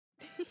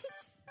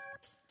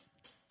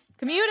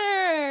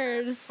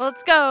Commuters!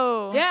 Let's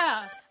go.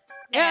 Yeah.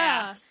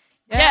 Yeah.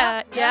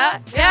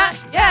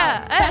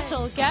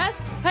 Special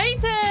guest,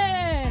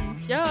 Payton!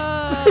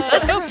 Yeah.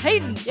 Let's go,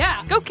 Payton.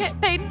 Yeah. Go,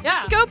 Payton.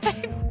 Yeah. Go,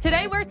 Payton.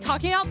 Today we're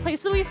talking about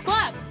places we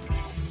slept.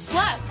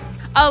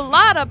 A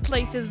lot of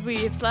places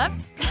we've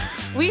slept.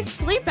 We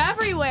sleep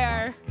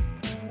everywhere.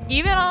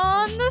 Even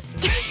on the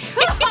street.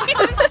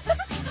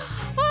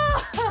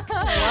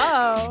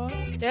 Whoa.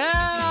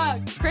 Yeah.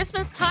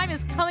 Christmas time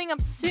is coming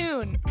up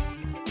soon.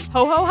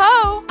 Ho, ho,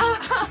 ho.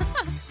 Ho,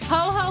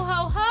 ho,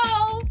 ho,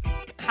 ho.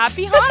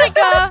 Happy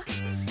Hanukkah.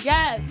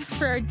 Yes,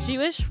 for our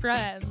Jewish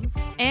friends.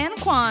 And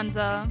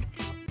Kwanzaa.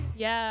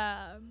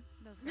 Yeah.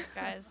 Those good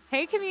guys.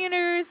 Hey,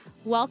 commuters.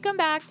 Welcome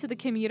back to the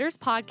Commuters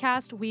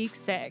Podcast Week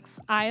 6.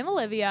 I am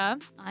Olivia.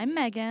 I'm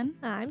Megan.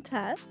 I'm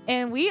Tess.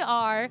 And we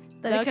are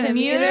The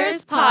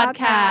Commuters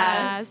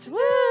Podcast.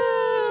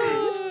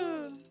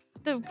 Woo!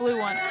 The blue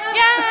one.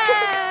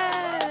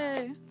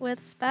 Yay!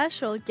 With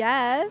special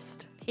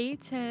guest,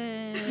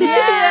 Payton. Yay!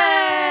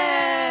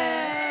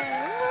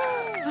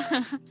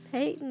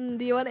 Payton.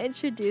 Do you want to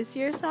introduce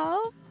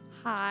yourself?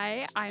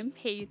 Hi, I'm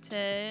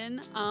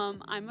Payton.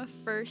 I'm a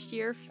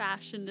first-year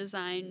fashion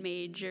design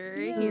major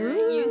here at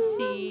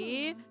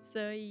UC.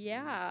 So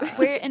yeah,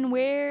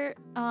 Where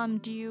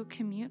do you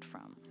commute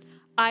from?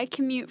 I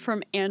commute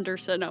from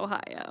Anderson,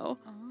 Ohio.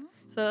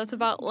 So that's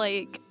about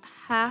like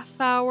half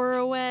hour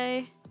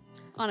away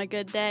on a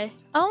good day.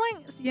 Oh my,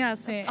 yeah,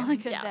 same. On a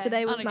good Yeah. day.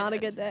 Today was on a not a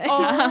good good day.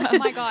 Oh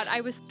my god,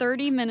 I was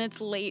 30 minutes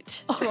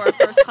late to our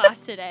first class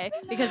today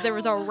because there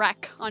was a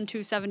wreck on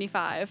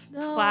 275.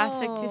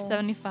 Classic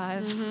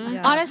 275. Mhm.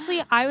 Yeah.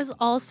 Honestly, I was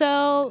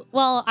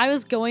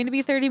going to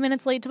be 30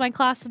 minutes late to my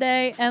class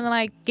today, and then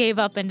I gave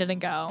up and didn't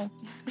go.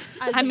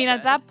 I mean,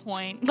 at that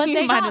point, But you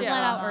they might got as let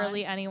well out not.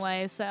 early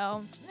anyway,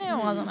 so it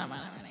wasn't that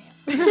much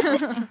of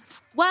anything.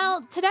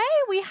 Well, today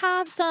we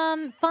have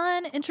some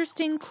fun,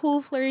 interesting,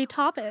 cool, flirty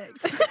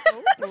topics.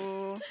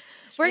 Ooh.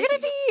 We're going to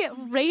be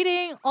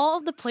rating all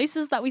of the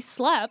places that we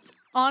slept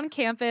on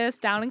campus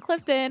down in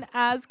Clifton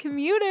as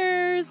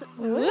commuters.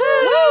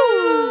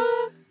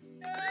 Woo!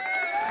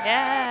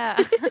 Yeah.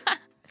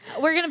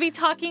 We're going to be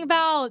talking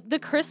about the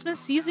Christmas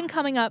season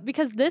coming up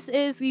because this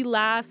is the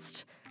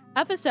last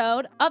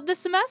episode of the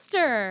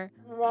semester.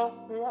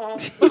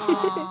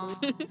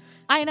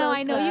 I know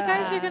you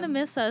guys are going to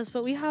miss us,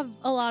 but we have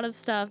a lot of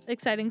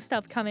exciting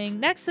stuff coming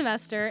next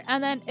semester.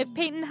 And then if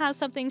Payton has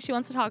something she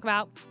wants to talk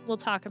about, we'll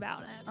talk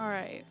about it. All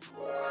right.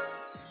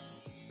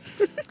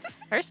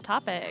 First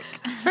topic.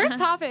 First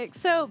topic.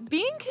 So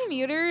being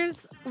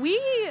commuters,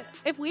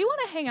 if we want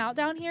to hang out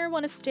down here,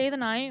 want to stay the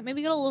night,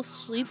 maybe get a little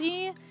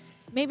sleepy,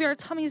 maybe our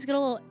tummies get a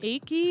little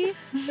achy.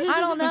 I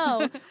don't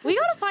know. We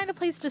got to find a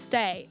place to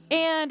stay.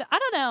 And I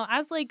don't know,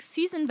 as like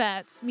seasoned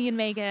vets, me and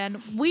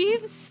Megan,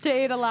 we've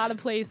stayed a lot of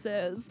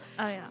places.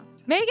 Oh, yeah.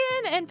 Tess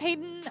and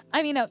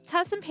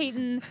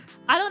Payton,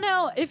 I don't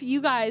know if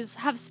you guys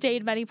have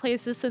stayed many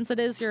places since it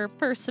is your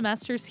first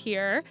semesters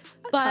here,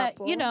 but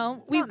couple. we've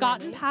Not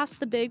gotten many. past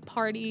the big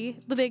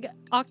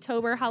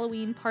October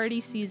Halloween party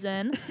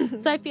season.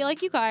 So I feel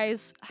like you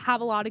guys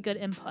have a lot of good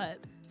input.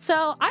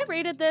 So I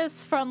rated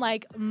this from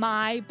like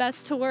my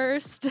best to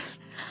worst.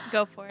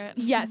 Go for it.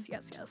 Yes.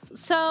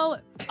 So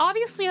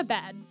obviously a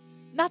bed.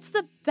 That's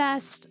the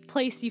best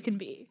place you can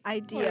be.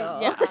 Ideal.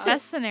 Yeah.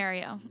 Best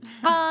scenario.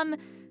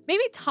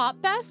 Maybe top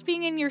best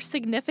being in your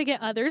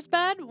significant other's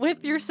bed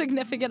with your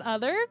significant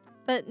other.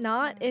 But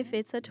not if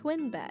it's a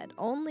twin bed.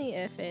 Only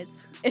if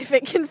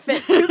it can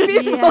fit two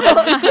people.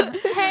 Yeah.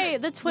 Hey,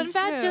 the twin That's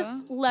bed true.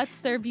 just lets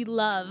there be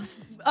love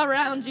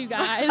around you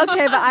guys.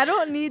 Okay, but I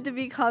don't need to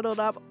be cuddled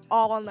up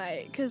all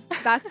night because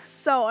that's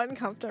so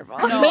uncomfortable.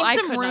 No, need I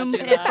some could room not do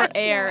for that. that. For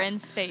air and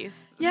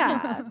space.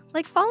 Yeah,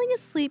 like falling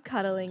asleep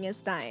cuddling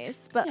is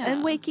nice, but Yeah.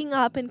 and waking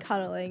up and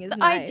cuddling is The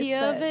nice. idea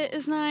but of it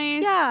is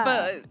nice, yeah,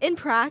 but in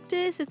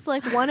practice, it's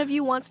like one of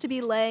you wants to be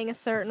laying a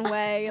certain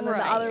way, and then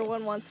the other Right.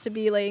 one wants to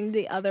be laying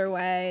the other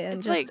way, and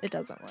It's just like- it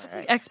doesn't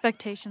work.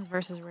 Expectations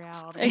versus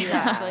reality.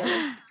 Exactly.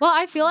 Well,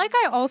 I feel like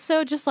I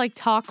also just like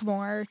talk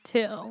more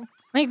too.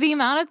 Like the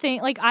amount of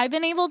things, like I've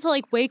been able to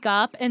like wake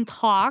up and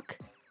talk,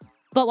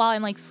 but while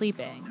I'm like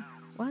sleeping.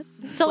 What?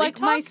 So Sleep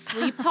like my talk?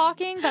 sleep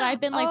talking, but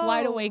I've been like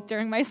wide Oh. awake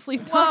during my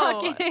sleep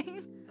Whoa.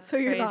 talking. So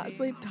you're not Crazy.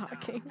 sleep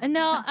talking. And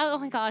no, oh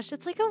my gosh,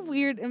 it's like a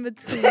weird in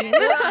between.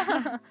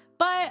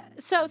 But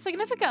so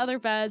significant other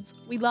beds,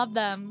 we love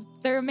them.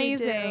 They're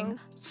amazing. do.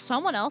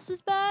 Someone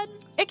else's bed,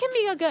 it can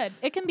be good.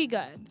 It can be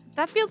good.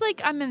 That feels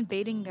like I'm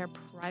invading their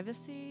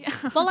privacy.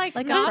 But like,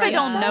 Like a not Not if I friend's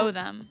don't bed? know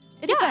them.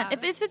 It Yeah. depends.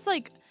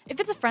 If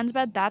it's a friend's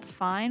bed, that's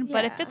fine.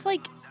 But if Yeah. it's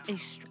like a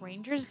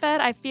stranger's bed,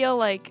 I feel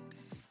like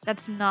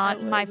that's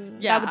not my.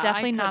 wouldn't. That would Yeah,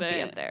 definitely I not be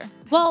couldn't. up there.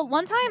 Well,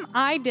 one time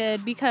I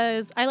did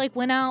because I like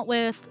went out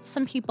with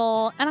some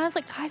people and I was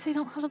like, guys, I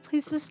don't have a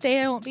place to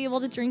stay. I won't be able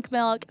to drink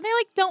milk. And they're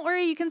like, don't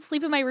worry, you can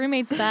sleep in my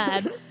roommate's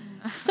bed.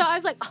 So I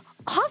was like,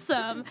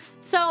 awesome.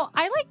 So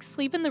I like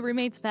sleep in the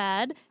roommate's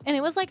bed, and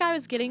it was like I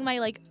was getting my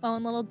like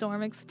own little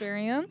dorm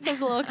experience as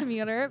a little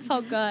commuter. It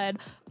felt good.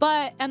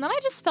 And then I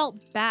just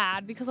felt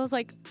bad because I was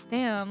like,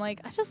 damn,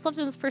 like I just slept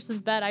in this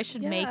person's bed. I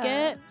should make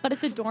it. But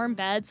it's a dorm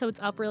bed, so it's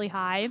up really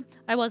high.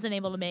 I wasn't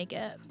able to make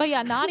it. But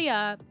yeah,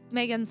 Nadia,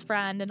 Megan's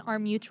friend and our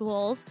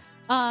mutuals,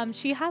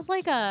 she has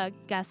like a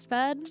guest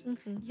bed.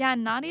 Mm-hmm. Yeah,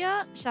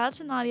 Nadia, shout out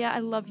to Nadia. I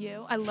love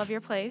you. I love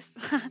your place.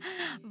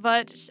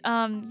 But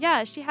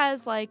yeah, she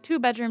has like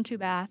 2-bedroom,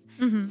 2-bath.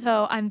 Mm-hmm.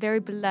 So I'm very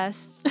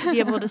blessed to be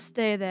able to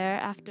stay there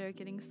after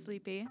getting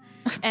sleepy.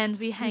 And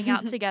we hang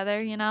out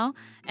together, you know?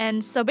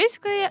 And so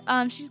basically,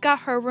 she's got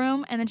her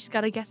room and then she's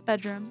got a guest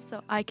bedroom.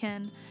 So I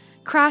can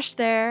crash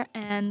there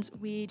and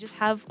we just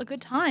have a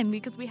good time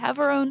because we have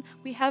our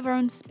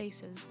own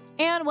spaces.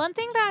 And one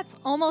thing that's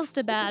almost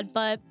a bed,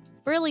 but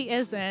really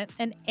isn't,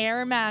 an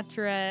air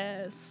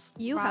mattress.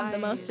 You have the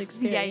most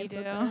experience. Yeah,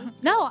 you with do.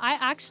 this. No, I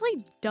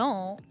actually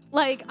don't.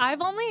 Like, I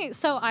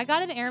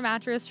got an air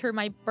mattress for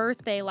my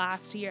birthday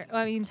last year.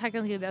 I mean,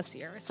 technically this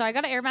year. So I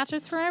got an air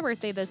mattress for my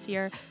birthday this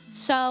year.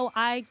 So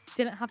I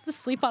didn't have to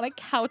sleep on a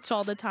couch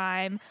all the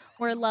time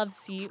or a love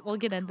seat. We'll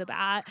get into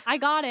that. I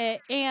got it,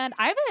 and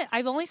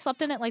I've only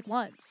slept in it like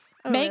once.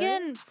 Oh,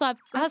 Megan really?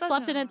 has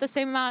slept in it the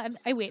same amount.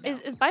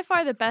 Is by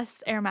far the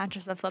best air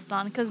mattress I've slept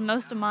on because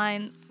most of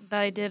mine that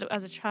I did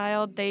as a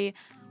child, they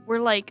were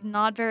like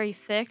not very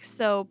thick.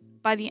 So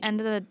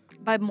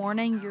by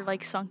morning, you're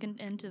like sunken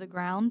into the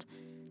ground.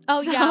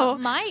 Oh So yeah,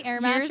 my air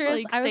yours,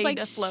 mattress. I was stayed like,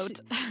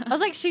 afloat. I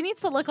was like, she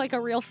needs to look like a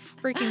real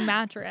freaking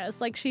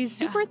mattress. Like she's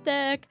super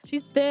thick,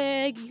 she's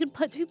big. You could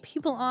put 2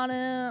 people on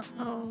it.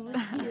 Oh,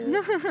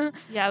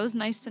 Yeah, it was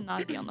nice to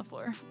not be on the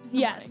floor.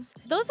 Yes,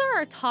 those are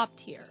our top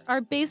tier.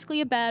 Are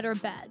basically a bed or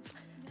beds.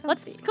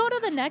 Let's go to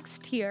the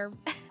next tier,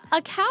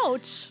 a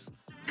couch.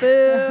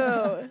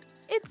 boo.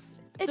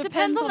 It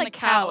depends on the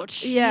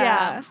couch.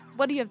 Yeah.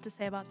 What do you have to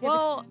say about that?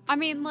 Well, I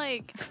mean,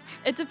 like,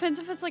 it depends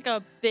if it's like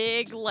a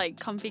big, like,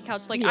 comfy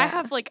couch. Like, I Yeah.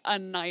 have like a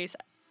nice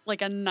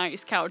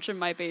couch in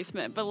my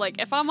basement. But like,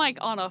 if I'm like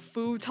on a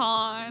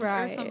futon or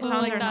Right. something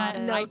Futons like are not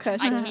that, it. No I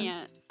cushions.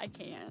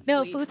 can't.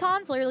 No, sleep.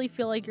 futons literally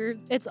feel like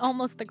it's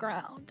almost the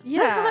ground.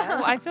 Yeah.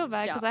 Well, I feel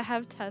bad because I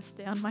have Tess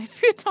stay on my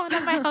futon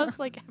at my house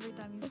like every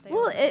time you stay.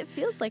 Well, over. it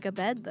feels like a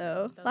bed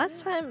though.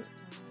 Last time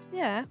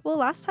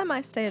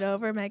I stayed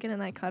over, Megan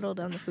and I cuddled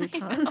on the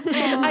futon.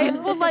 I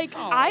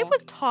Aw.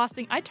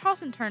 I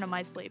toss and turn in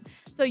my sleep.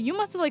 So you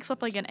must have like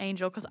slept like an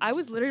angel because I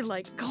was literally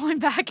like going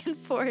back and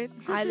forth.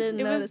 I didn't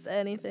It was- notice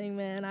anything,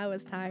 man. I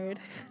was tired.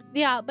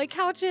 Yeah, but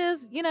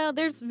couches,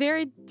 there's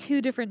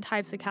 2 different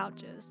types of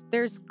couches.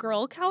 There's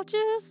girl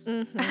couches,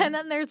 Mhm. and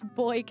then there's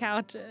boy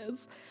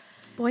couches.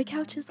 Boy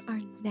couches are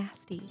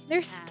nasty. They're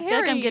I scary. feel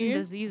like I'm getting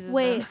diseases.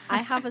 Wait, I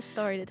have a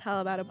story to tell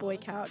about a boy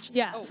couch.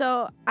 Yes.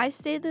 So I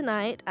stayed the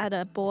night at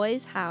a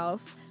boy's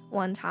house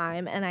one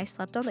time and I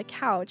slept on the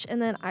couch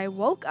and then I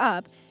woke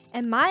up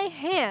and my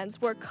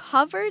hands were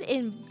covered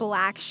in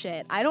black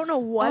shit. I don't know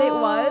what it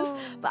was,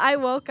 but I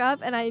woke up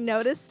and I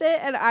noticed it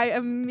and I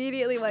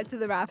immediately went to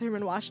the bathroom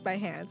and washed my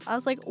hands. I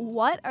was like,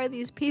 what are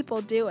these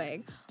people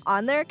doing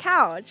on their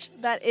couch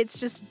that it's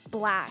just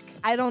black?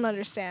 I don't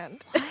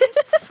understand.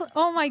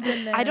 Oh my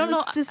goodness. I don't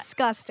know. It's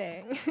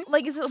disgusting.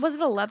 Like, was it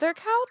a leather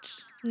couch?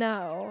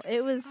 No,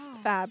 it was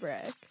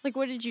fabric. Like,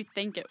 what did you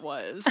think it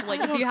was? Like,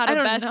 if don't- you had I a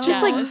don't best know.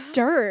 Just like guess.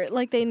 dirt,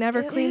 like they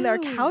never cleaned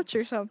their Ew. couch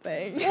or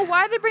something. Well,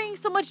 why are they bringing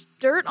so much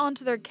dirt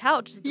onto their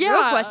couch? Is the real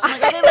Yeah. question.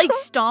 Like, are they like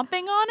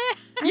stomping on it?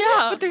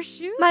 Yeah. With their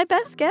shoes? My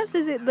best guess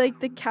is it like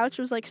the couch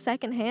was like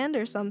secondhand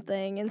or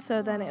something, and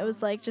so then it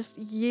was like just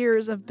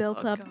years of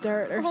built up God.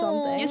 dirt or It's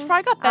something.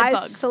 probably got bed I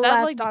bugs. slept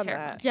That'd like be on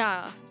terrifying. that.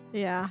 Yeah.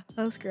 Yeah,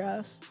 that was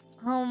gross.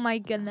 Oh my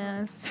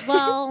goodness.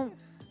 Well,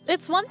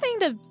 it's one thing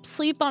to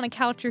sleep on a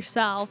couch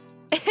yourself.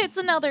 It's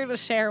another to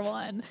share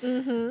one.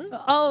 Mm-hmm.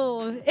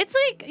 Oh, it's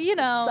like,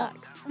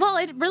 Sucks. well,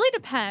 it really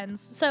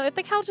depends. So if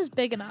the couch is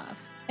big enough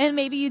and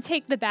maybe you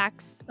take the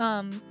back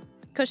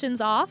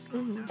cushions off,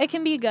 Mm-hmm. it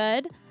can be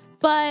good.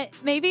 But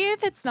maybe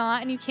if it's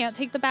not and you can't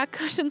take the back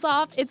cushions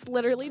off, it's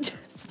literally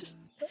just,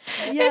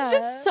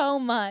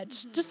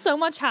 it's just so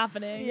much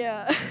happening.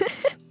 Yeah.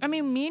 I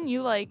mean, me and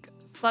you like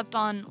slept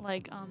on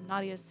like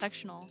Nadia's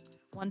sectional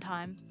one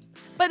time,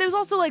 but it was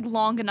also like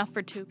long enough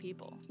for 2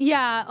 people.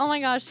 Yeah. Oh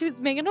my gosh.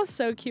 Megan was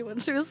so cute when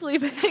she was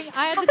sleeping.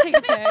 I had to take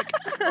a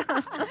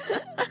pic.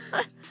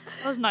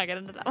 Let's not get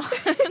into that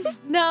one.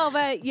 No,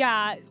 but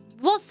yeah.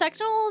 Well,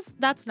 sectionals,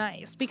 that's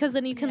nice because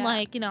then you can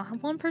Yeah.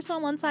 have one person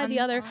on one side, the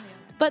other.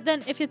 But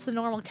then if it's a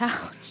normal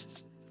couch,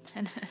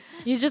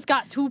 you just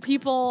got 2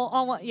 people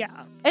on one.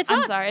 Yeah. It's I'm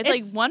not, sorry. It's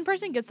like one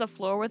person gets the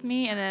floor with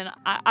me, and then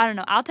I don't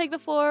know. I'll take the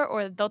floor,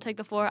 or they'll take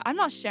the floor. I'm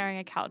not sharing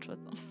a couch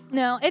with them.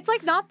 No, it's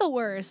like not the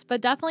worst,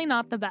 but definitely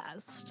not the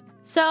best.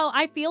 So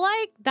I feel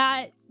like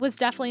that was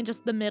definitely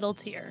just the middle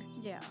tier.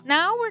 Yeah.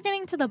 Now we're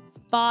getting to the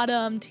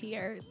bottom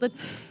tier, the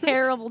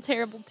terrible,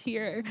 terrible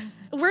tier.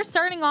 We're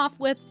starting off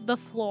with the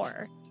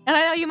floor. And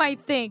I know you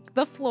might think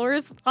the floor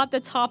is at the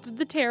top of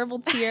the terrible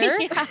tier.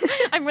 Yeah.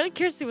 I'm really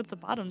curious to see what's the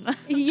bottom though.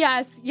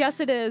 Yes,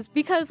 it is.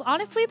 Because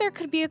honestly, there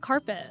could be a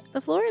carpet.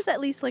 The floor is at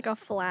least like a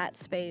flat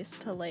space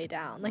to lay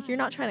down. Like you're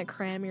not trying to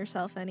cram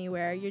yourself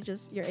anywhere.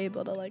 You're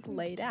able to like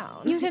lay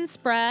down. You can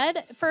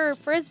spread. For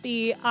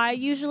Frisbee, I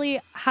usually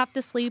have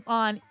to sleep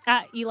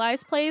at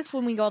Eli's place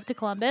when we go up to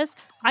Columbus.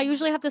 I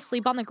usually have to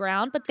sleep on the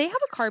ground, but they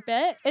have a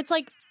carpet. It's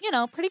like,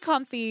 pretty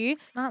comfy.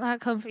 Not that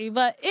comfy,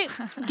 but it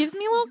gives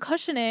me a little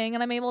cushioning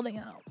and I'm able to,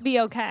 be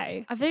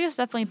okay. I think it's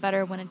definitely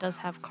better when it does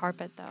have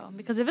carpet though,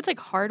 because if it's like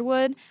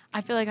hardwood,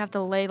 I feel like I have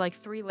to lay like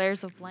 3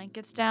 layers of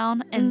blankets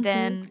down and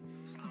then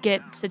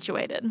get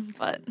situated.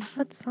 But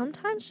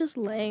sometimes just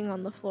laying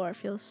on the floor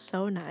feels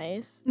so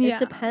nice. Yeah. It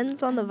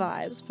depends on the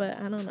vibes, but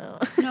I don't know.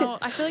 No,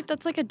 I feel like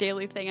that's like a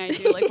daily thing I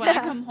do. Like when I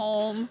come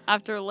home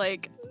after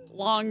like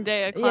long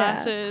day of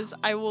classes,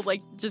 I will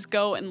like just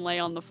go and lay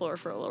on the floor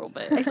for a little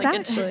bit.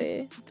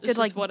 Exactly. Like, it's just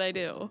like what I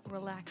do.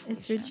 relaxation.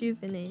 It's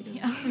rejuvenating.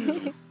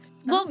 Yeah.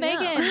 Well, Oh,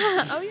 Megan,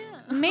 yeah. Oh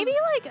yeah. maybe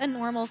like a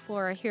normal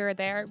floor here or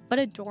there, but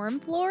a dorm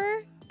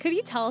floor? Could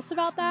you tell us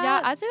about that?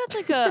 Yeah, I'd say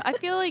that's like I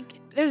feel like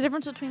there's a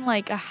difference between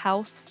like a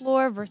house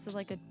floor versus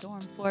like a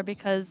dorm floor,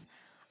 because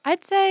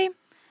I'd say,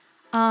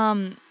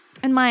 in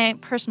my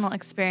personal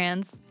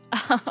experience,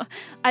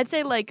 I'd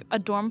say like a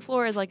dorm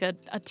floor is like a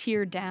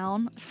tier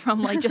down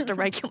from like just a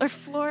regular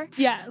floor.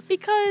 Yes.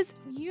 Because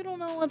you don't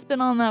know what's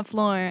been on that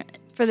floor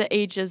for the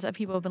ages that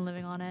people have been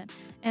living on it.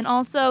 And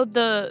also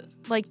the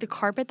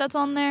carpet that's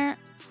on there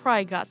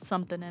probably got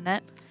something in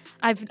it.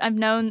 I've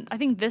known, I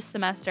think this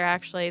semester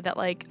actually, that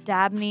like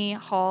Dabney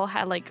Hall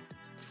had like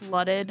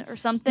flooded or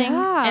something,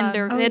 and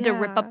they had to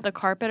rip up the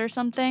carpet or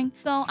something.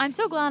 So I'm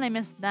so glad I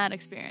missed that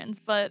experience.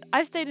 But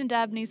I've stayed in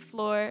Dabney's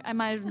floor. I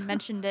might have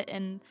mentioned it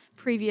in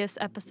previous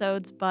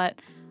episodes, but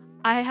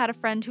I had a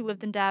friend who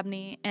lived in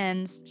Dabney,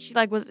 and she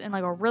like was in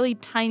like a really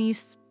tiny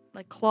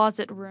like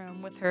closet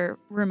room with her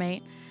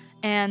roommate,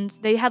 and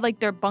they had like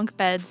their bunk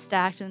beds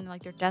stacked and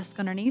like their desk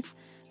underneath.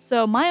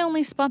 So my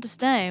only spot to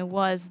stay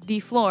was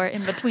the floor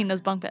in between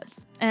those bunk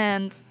beds,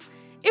 and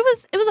it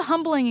was a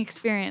humbling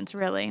experience,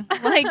 really.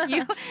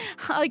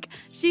 Like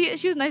she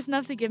was nice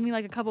enough to give me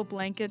like a couple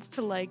blankets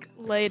to like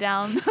lay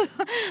down,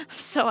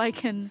 so I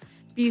can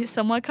be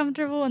somewhat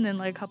comfortable, and then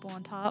like a couple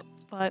on top.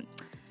 But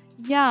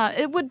yeah,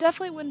 it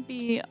wouldn't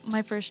be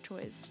my first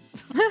choice.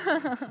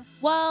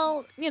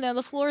 Well,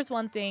 the floor is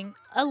one thing.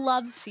 A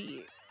love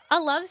seat. A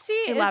love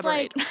seat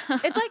Elaborate. is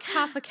like, it's like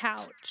half a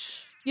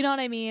couch. You know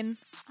what I mean?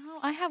 Oh,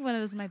 I have one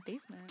of those in my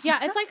basement. Yeah,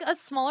 it's like a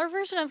smaller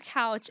version of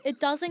couch. It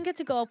doesn't get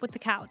to go up with the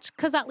couch,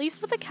 because at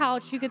least with the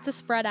couch, you get to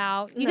spread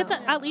out. You get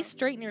to at least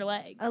straighten your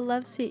legs. A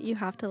love seat you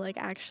have to like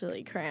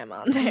actually cram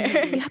on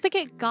there. You have to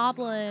get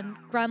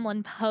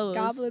gremlin pose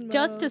Goblin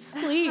just to mode.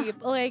 sleep.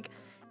 Like,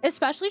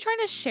 especially trying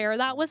to share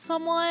that with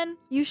someone.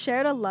 You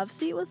shared a love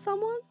seat with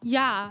someone?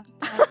 Yeah.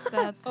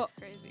 That's Oh.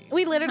 crazy.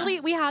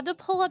 We had to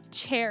pull up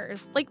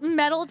chairs, like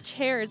metal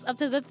chairs up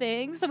to the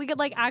thing so we could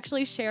like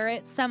actually share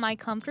it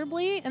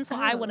semi-comfortably, and so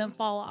I wouldn't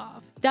fall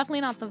off.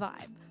 Definitely not the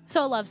vibe.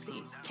 So love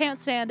seat. Can't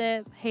stand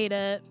it. Hate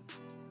it.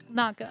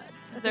 Not good.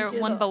 Is there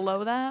you're one the-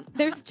 below that?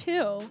 There's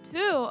 2. 2.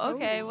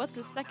 Okay, what's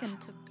the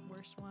second to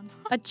worst one?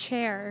 A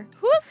chair.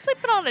 Who's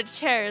sleeping on a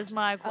chair is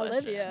my question.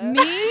 Olivia.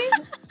 Me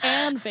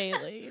and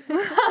Bailey.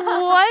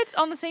 What?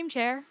 On the same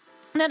chair?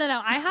 No.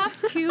 I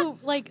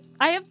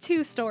have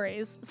 2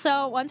 stories.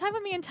 So one time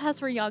when me and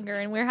Tess were younger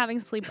and we were having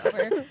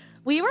sleepover,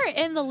 we were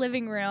in the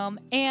living room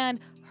and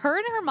her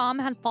and her mom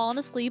had fallen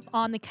asleep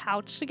on the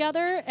couch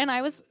together, and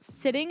I was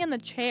sitting in the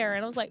chair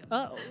and I was like,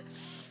 oh,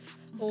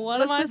 what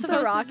Was am I this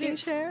supposed the rocking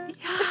to do? chair?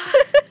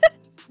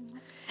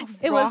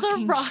 It was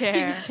a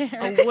rocking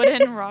chair. A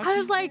wooden rocking I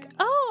was like,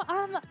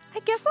 I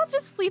guess I'll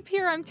just sleep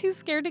here. I'm too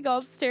scared to go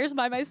upstairs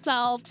by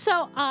myself.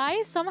 So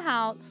I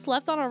somehow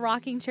slept on a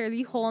rocking chair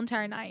the whole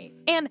entire night.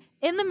 And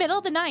in the middle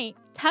of the night,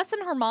 Tess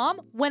and her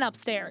mom went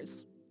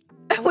upstairs.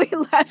 We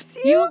left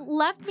you? You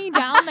left me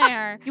down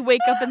there. You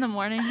wake up in the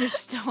morning, you're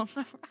still on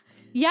the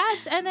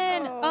Yes, and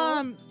then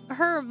Oh.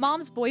 her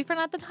mom's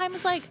boyfriend at the time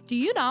was like, "Do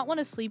you not want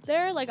to sleep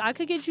there? Like, I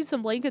could get you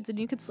some blankets and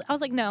you could sleep." I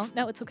was like, "No,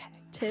 it's okay."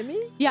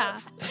 Timmy? Yeah.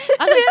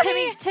 I was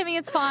like, Timmy,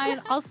 it's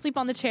fine. I'll sleep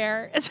on the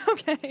chair. It's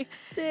okay.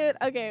 Dude,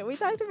 okay, we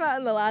talked about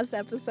in the last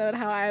episode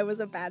how I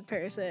was a bad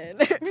person.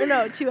 Or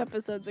no, 2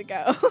 episodes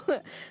ago.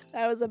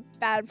 I was a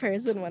bad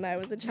person when I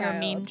was a child. You're a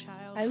mean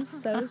child. I'm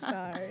so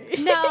sorry.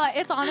 No,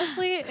 it's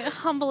honestly a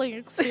humbling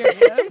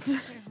experience.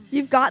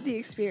 You've got the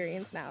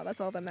experience now.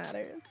 That's all that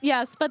matters.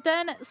 Yes, but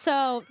then,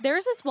 so there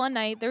was this one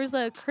night, there was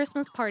a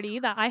Christmas party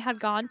that I had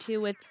gone to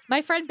with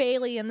my friend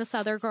Bailey and this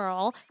other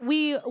girl.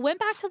 We went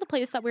back to the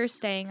place that we were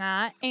staying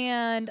at,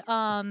 and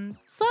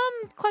some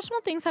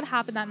questionable things had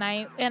happened that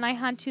night, and I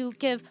had to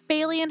give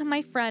Bailey and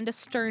my friend a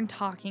stern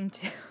talking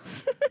to.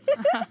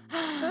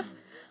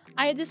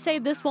 I had to say,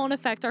 this won't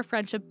affect our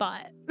friendship,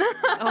 but.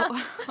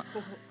 Oh.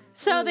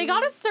 So they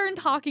got a stern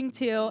talking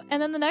to,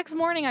 and then the next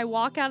morning I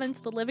walk out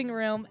into the living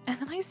room, and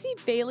then I see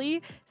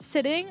Bailey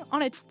sitting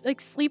on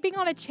sleeping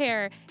on a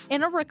chair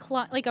in a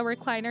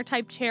recliner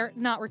type chair,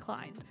 not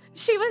reclined.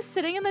 She was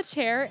sitting in the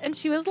chair, and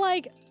she was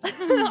like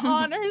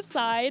on her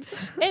side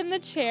in the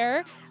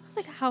chair. I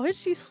was like, how is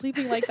she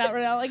sleeping like that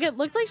right now? Like, it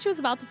looked like she was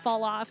about to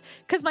fall off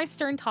because my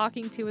stern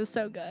talking to was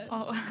so good.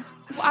 Oh,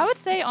 well, I would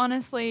say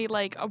honestly,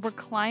 like a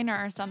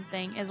recliner or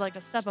something is like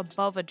a step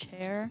above a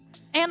chair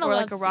And a or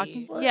love like a rocking.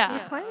 seat. Well,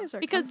 Yeah, recliners are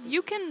because comfy.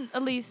 you can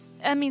at least.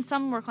 I mean,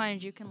 some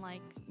recliners you can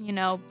like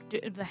do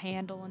the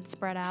handle and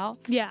spread out.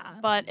 Yeah.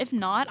 But if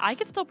not, I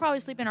could still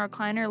probably sleep in a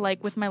recliner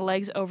like with my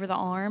legs over the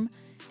arm,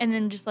 and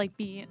then just like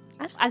be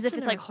I've as slept if in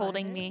it's a like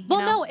holding recliner. me. you Well,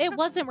 know? no, it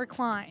wasn't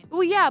reclined.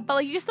 Well, yeah, but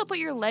like you can still put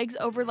your legs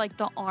over like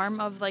the arm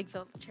of like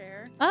the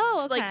chair,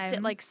 Oh, okay. like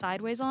sit like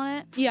sideways on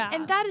it, yeah.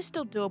 and that is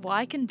still doable.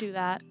 I can do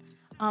that.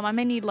 I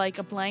may need like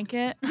a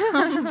blanket,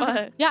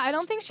 but Yeah, I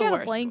don't think she The had a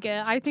worst.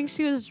 blanket. I think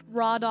she was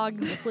raw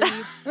dog sleep.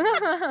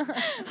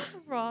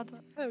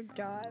 Oh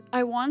God.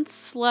 I once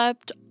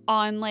slept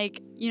on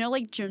like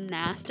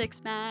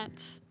gymnastics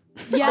mats.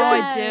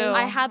 I do.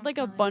 I had like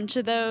a bunch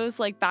of those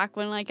like back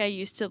when like I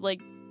used to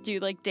like do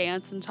like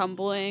dance and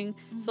tumbling.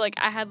 So like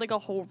I had like a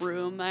whole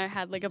room. I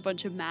had like a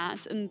bunch of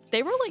mats, and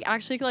they were like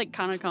actually like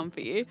kind of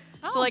comfy.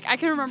 So like I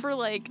can remember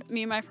like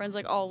me and my friends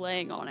like all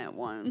laying on it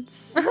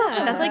once.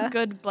 That's like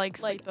good like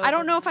Like sleep. I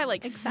don't know if I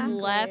like Exactly.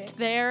 slept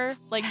there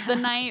like the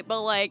night,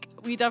 but like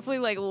we definitely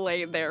like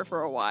laid there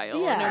for a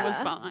while and it was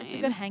Yeah. fine. It's a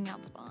good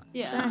hangout spot.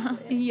 Yeah.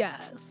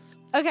 Yes.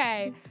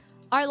 Okay.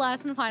 Our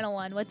last and final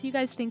one. What do you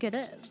guys think it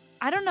is?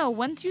 I don't know.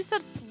 Once you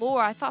said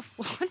floor, I thought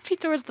floor would be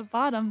towards the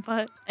bottom,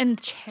 but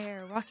and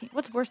chair, rocking.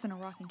 What's worse than a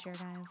rocking chair,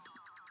 guys?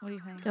 What do you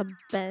think? A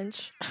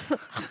bench.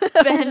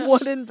 Bench.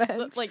 Wooden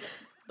bench. Like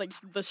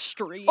the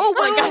street. Oh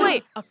wait, Like,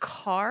 wait, a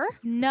car?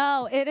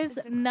 No, it is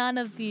none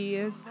of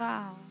these.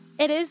 Wow.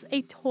 It is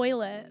a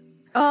toilet.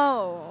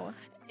 Oh.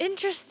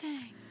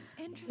 Interesting.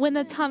 When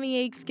the tummy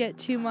aches get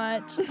too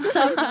much,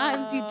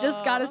 sometimes you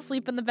just gotta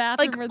sleep in the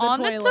bathroom like or the on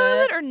toilet. the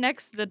toilet or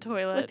next to the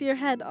toilet? With your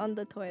head on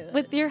the toilet.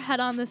 with your head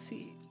on the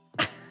seat.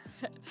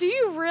 Do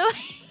you really?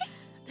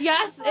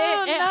 Yes, it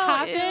Oh, no,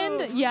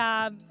 happened. ew.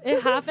 Yeah,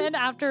 it happened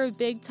after a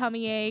big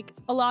tummy ache,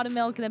 a lot of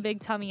milk and a big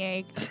tummy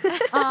ache.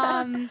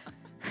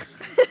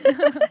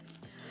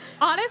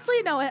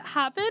 Honestly, no, it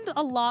happened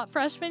a lot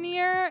freshman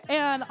year,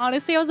 and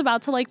honestly, I was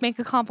about to like make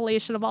a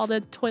compilation of all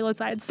the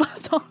toilets I had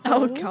slept on.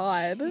 Oh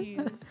God.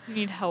 Jeez. You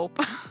need help.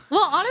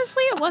 Well,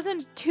 honestly, it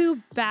wasn't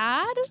too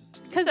bad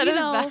because Said you it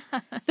was know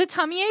bad. the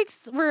tummy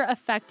aches were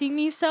affecting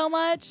me so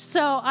much,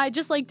 so I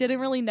just like didn't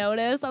really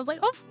notice. I was like,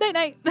 oh, night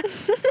night.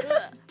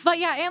 But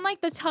yeah, and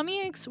like the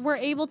tummy aches were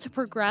able to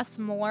progress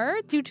more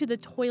due to the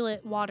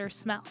toilet water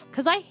smell,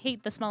 because I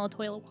hate the smell of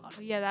toilet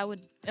water. Yeah, that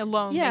would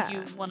alone Yeah. make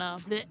you wanna.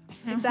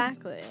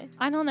 Exactly.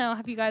 I don't know.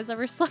 Have you guys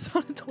ever slept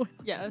on a toilet?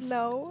 yes.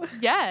 No.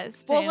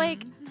 Yes. Well, Finn.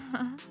 like-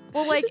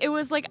 Well, like it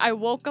was like I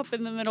woke up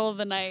in the middle of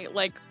the night,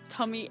 like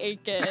tummy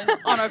aching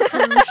on a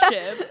cruise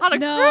ship. on a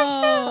No.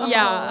 cruise ship.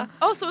 Yeah.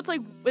 Oh, so it's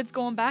like it's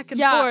going back and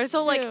Yeah. forth.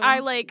 So like too. I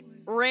like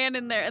ran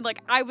in there and like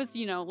I was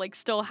like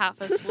still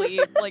half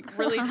asleep, like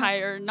really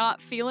tired,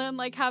 not feeling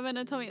like having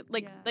a tummy,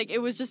 like Yeah. like it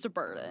was just a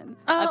burden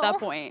at that Oh.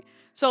 point.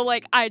 So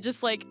like I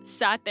just like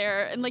sat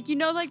there and like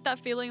like that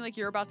feeling like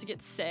you're about to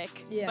get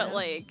sick, Yeah. but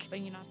like.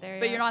 But you're not there.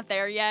 But yet. you're not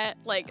there yet.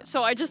 Like,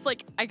 so I just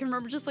like, I can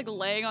remember just like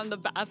laying on the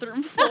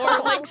bathroom floor,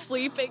 like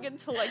sleeping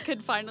until I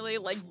could finally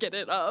like get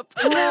it up.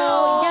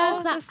 Oh,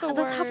 yes, that's the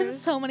that's happened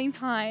worst. so many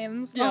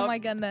times. Yep. Oh my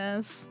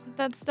goodness.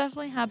 That's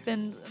definitely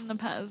happened in the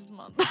past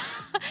month.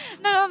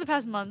 No, not the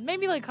past month.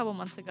 Maybe like a couple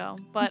months ago.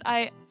 But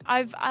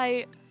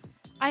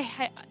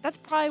that's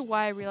probably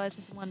why I realized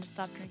I just wanted to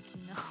stop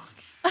drinking milk.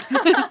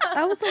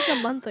 That was like a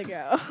month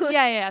ago.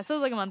 yeah. So it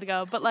was like a month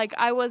ago. But like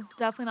I was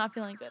definitely not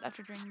feeling good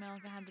after drinking milk.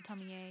 I had the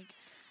tummy ache.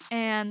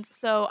 And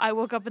so I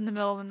woke up in the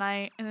middle of the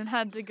night and then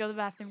had to go to the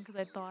bathroom because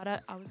I thought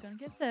I was going to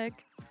get sick.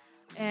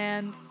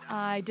 And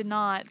I did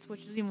not,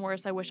 which is even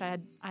worse. I wish I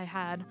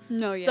had.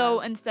 No, yeah. So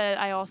instead,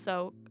 I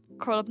also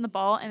curled up in the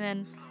ball, and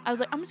then I was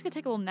like, I'm just gonna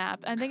take a little nap.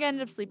 I think I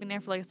ended up sleeping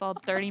there for like a solid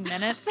 30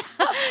 minutes,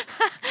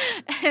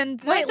 and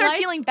then I Wait, started lights-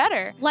 feeling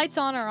better. Lights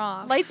on or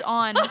off? Lights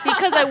on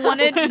because I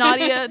wanted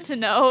Nadia to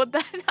know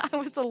that I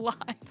was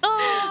alive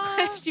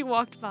if she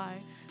walked by.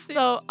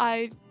 So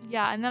and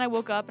then I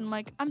woke up and I'm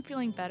like, I'm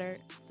feeling better.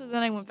 So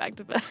then I went back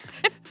to bed.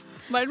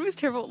 Mine was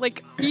terrible.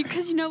 Like,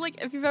 because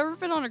like if you've ever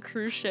been on a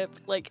cruise ship,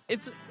 like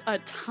it's a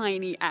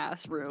tiny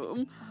ass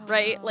room,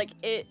 right? wow. Like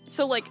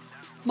so like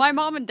my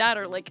mom and dad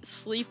are like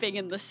sleeping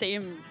in the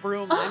same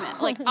room I'm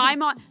in. Like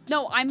I'm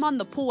on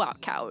the pull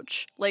out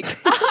couch. Like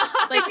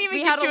even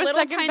we get had a you a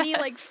little second tiny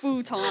bed. like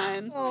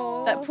futon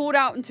Aw. that pulled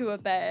out into a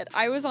bed.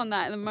 I was on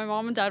that, and then my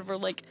mom and dad were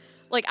like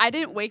like, I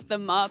didn't wake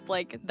them up,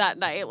 like, that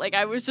night. Like,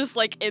 I was just,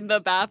 like, in the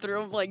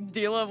bathroom, like,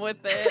 dealing with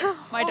it.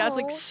 My dad's,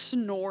 like,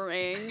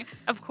 snoring.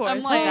 Of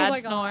course, like, my oh dad my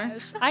snore.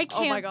 gosh. I Oh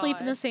my can't sleep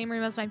in the God. same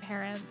room as my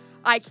parents.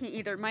 I can't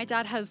either. My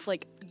dad has,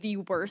 like, the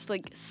worst,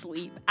 like,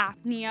 sleep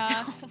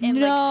apnea and,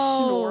 No. like,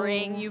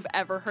 snoring you've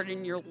ever heard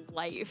in your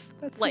life.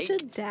 That's like,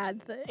 such a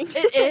dad thing.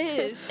 it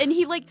is. And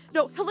he, like,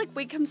 no, he'll, like,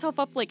 wake himself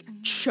up, like,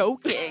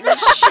 choking.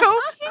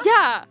 Choking?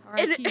 Yeah.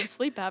 And R.I.P.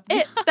 sleep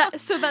apnea.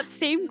 so that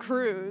same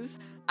cruise,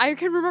 I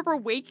can remember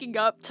waking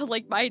up to,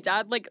 like, my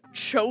dad, like,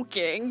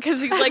 choking because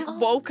he, like,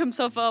 woke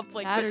himself up,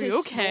 like, Dad, with are his you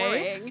okay?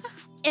 snoring.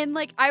 And,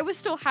 like, I was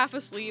still half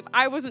asleep.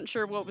 I wasn't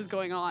sure what was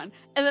going on.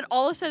 And then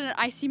all of a sudden,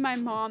 I see my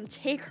mom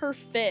take her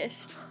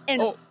fist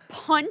and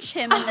punch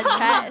him in the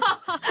chest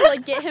to,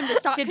 like, get him to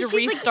stop. Had to 'Cause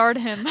she's, like, restart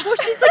him. well,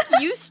 she's,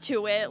 like, used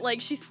to it.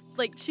 Like, she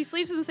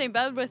sleeps in the same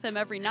bed with him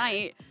every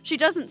night. She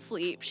doesn't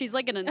sleep. She's,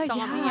 like, an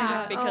insomniac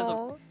yeah. because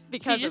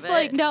She just, of it.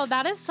 like, No,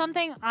 that is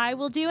something I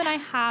will do and I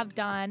have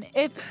done.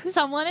 If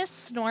someone is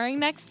snoring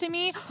next to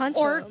me Punch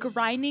or 'em.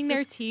 grinding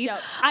their teeth,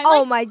 Yep. I Oh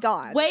like, my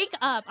god. wake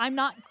up. I'm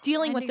not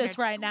dealing with Grinding this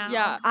their right now.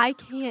 Yeah. I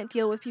can't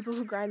deal with people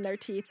who grind their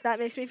teeth. That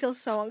makes me feel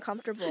so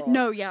uncomfortable.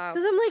 No, yeah.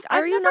 Because I'm like,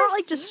 I've are you never not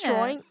like seen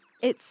destroying?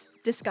 It's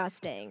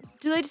disgusting.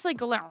 Do they just like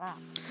go like?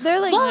 They're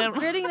like Well-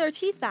 gritting their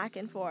teeth back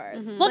and forth.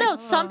 Mhm. Well, Like, no,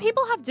 some oh.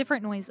 people have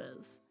different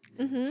noises.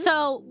 Mm-hmm.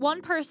 So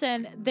one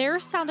person,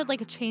 theirs sounded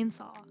like a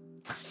chainsaw.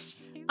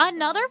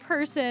 Another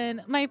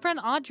person, my friend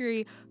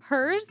Audrey,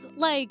 hers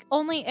like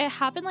only it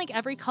happened like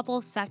every couple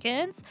of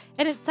seconds,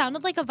 and it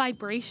sounded like a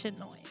vibration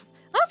noise.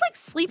 I was like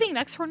sleeping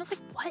next to her, and I was like,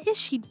 "What is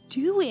she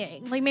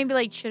doing?" Like maybe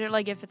like chitter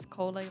like if it's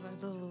cold like.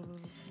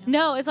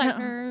 No, it's like,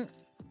 like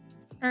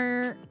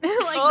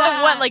Oh,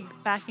 that. what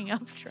like backing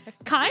up trick?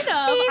 Kind of.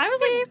 Beep, I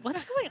was like, beep.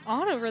 "What's going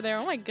on over there?"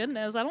 Oh my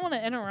goodness, I don't want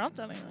to interrupt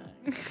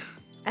anything.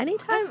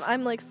 Anytime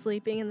I'm like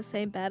sleeping in the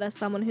same bed as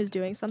someone who's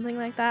doing something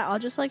like that, I'll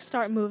just like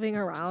start moving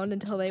around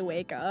until they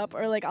wake up,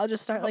 or like I'll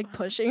just start like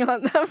pushing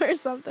on them or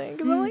something.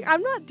 Because I'm like,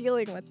 I'm not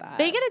dealing with that.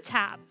 They get a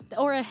tap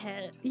or a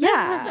hit.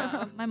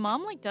 yeah. My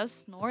mom like does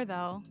snore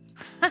though.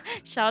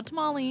 Shout out to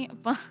Molly.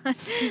 But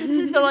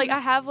so like I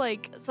have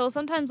like so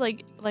sometimes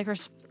like her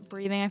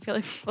breathing I feel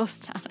like slows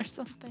down or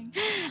something,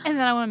 and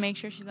then I want to make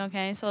sure she's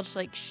okay. So I'll just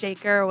like shake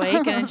her awake,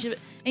 and then and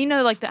you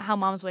know like how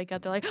moms wake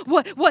up, they're like,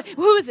 what,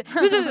 who is it?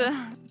 Who's it?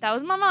 That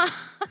was my mom.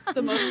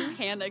 The most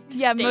panicked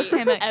Yeah, state most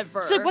panicked.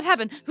 ever. She's like, what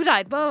happened? Who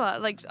died? Blah, blah,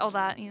 blah. Like all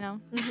that, you know.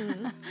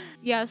 Mhm.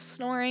 Yes,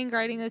 snoring,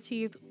 grinding the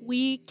teeth.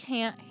 We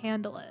can't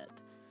handle it.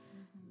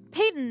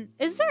 Peyton,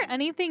 is there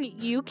anything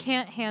you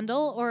can't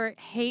handle or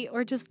hate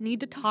or just need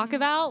to talk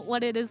about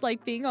what it is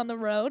like being on the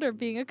road or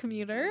being a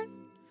commuter?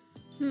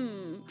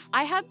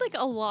 I had like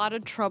a lot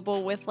of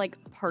trouble with like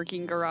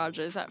parking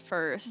garages at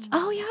first.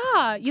 Oh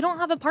yeah, you don't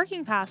have a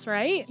parking pass,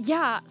 right?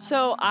 Yeah,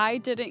 so I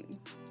didn't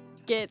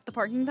get the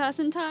parking pass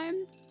in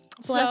time.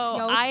 Bless so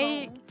your I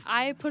soul.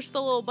 I pushed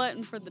the little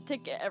button for the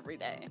ticket every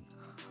day.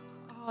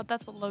 Oh,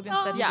 that's what Logan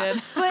said he Yeah,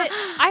 did. but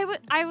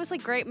I was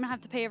like, great, I'm gonna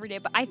have to pay every day.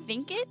 But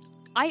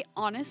I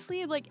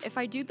honestly, like, if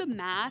I do the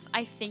math,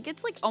 I think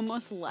it's like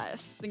almost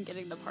less than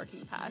getting the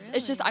parking pass.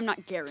 It's just Really? I'm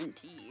not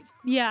guaranteed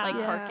Yeah. like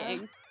Yeah.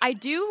 parking. I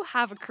do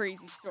have a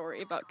crazy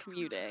story about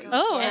commuting.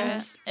 Oh,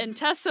 and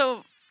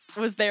Tessa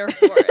was there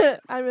for it.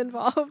 I'm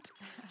involved.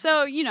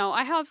 So, you know,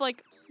 I have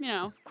like, you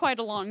know, quite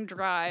a long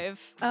drive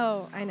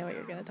Oh, I know what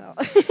you're gonna tell.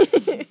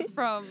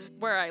 from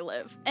where I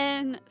live.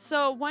 And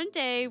so one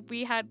day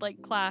we had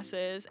like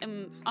classes,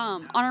 and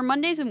on our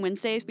Mondays and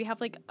Wednesdays we have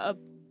like a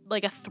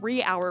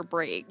 3-hour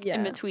break Yeah.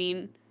 in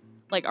between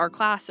like our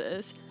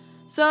classes.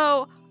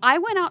 So I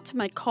went out to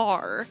my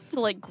car to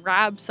like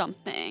grab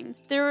something.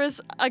 There was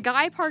a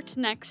guy parked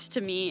next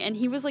to me, and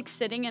he was like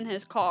sitting in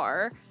his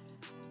car.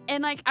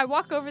 And like I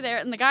walk over there,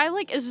 and the guy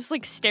like is just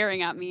like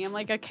staring at me. I'm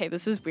like, okay,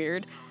 this is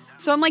weird.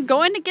 So I'm like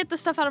going to get the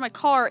stuff out of my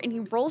car, and he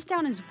rolls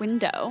down his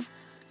window.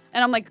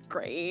 And I'm like,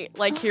 great,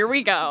 like here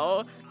we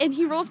go. And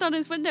he rolls down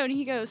his window and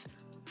he goes,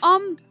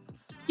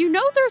 you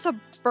know there's a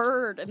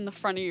bird in the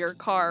front of your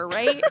car,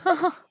 right?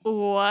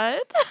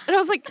 What? And I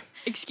was like,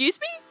 excuse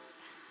me?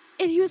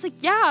 And he was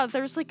like, yeah,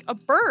 there's like a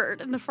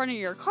bird in the front of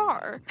your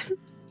car. And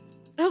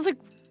I was like,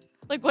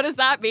 what does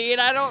that mean?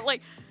 I don't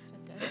like.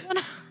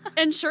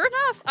 And sure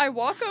enough, I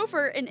walk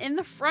over, and in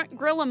the front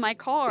grill of my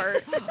car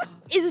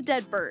is a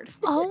dead bird.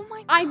 Oh my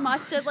god. I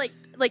must have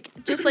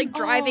just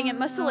driving, Oh, it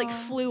must have no.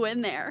 flew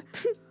in there.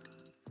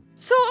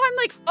 So I'm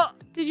like,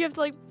 Did you have to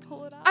like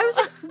pull it out? I was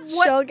like,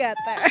 what? She'll get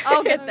there.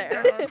 I'll get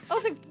there. I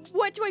was like,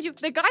 what do I do?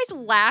 The guy's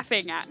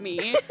laughing at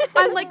me.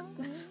 I'm like,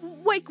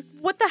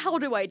 what the hell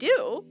do I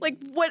do? Like,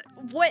 what?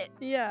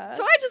 Yeah.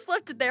 So I just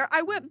left it there.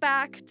 I went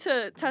back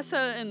to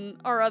Tessa and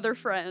our other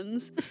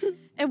friends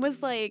and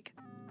was like,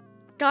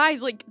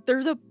 guys, like,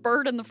 there's a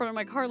bird in the front of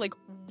my car. Like,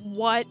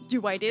 what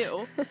do I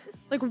do?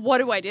 Like, what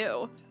do I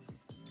do?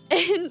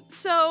 And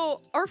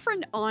so our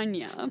friend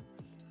Anya,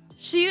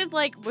 she was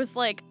like,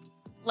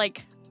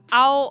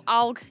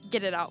 I'll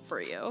get it out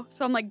for you.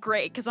 So I'm like,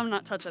 great, because I'm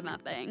not touching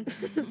that thing.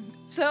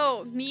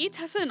 So me,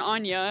 Tessa, and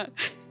Anya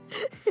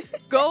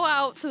go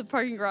out to the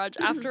parking garage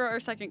after our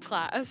second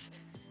class.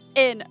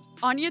 And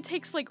Anya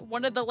takes like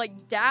one of the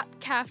like DAP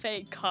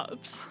Cafe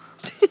cups,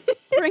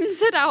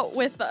 brings it out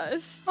with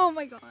us, Oh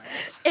my god.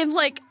 and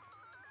like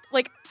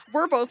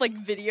we're both like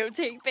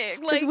videotaping.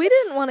 Because Like we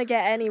didn't want to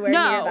get anywhere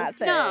near that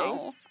thing.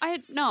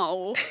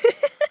 No.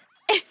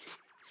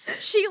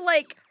 She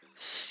like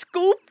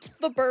scooped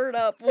the bird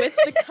up with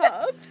the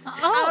cup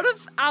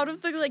out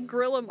of the like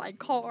grill of my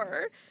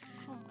car,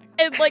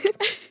 and like did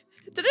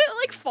it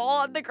like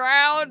fall on the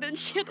ground and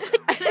she had to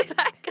like get it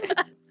back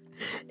up.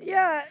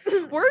 Yeah.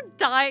 We're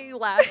dying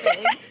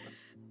laughing.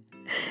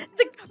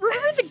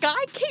 Remember the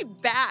guy came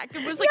back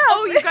and was like, Yeah.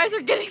 "Oh, you guys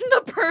are getting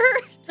the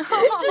bird." He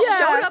just Yeah.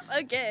 showed up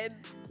again.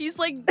 He's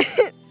like,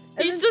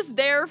 he's just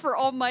there for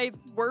all my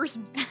worst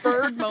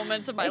bird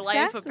moments of my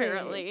life. Exactly.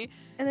 Apparently,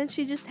 And then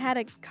she just had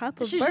a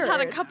cup of she bird. just had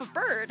a cup of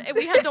bird, and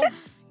we had to.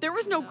 There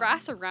was no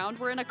grass around.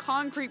 We're in a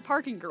concrete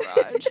parking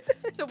garage,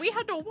 so we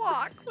had to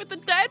walk with a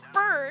dead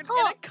bird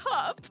in a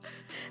cup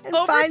and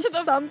over find to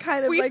the. some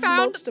kind of We like found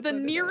mulch to the put it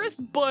in.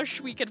 nearest bush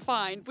we could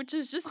find, which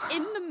is just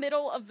in the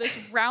middle of this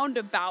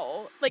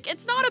roundabout. Like,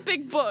 it's not a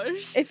big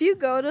bush. If you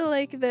go to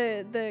like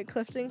the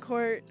Clifton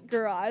Court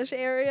garage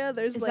area,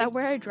 there's Is like that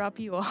where I drop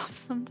you off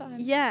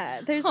sometimes? yeah,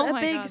 there's Oh a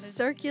my big God.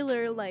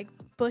 circular like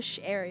bush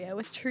area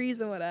with trees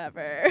and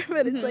whatever,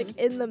 but it's like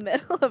in the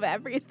middle of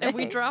everything. And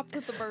we dropped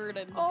the bird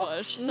in the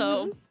bush,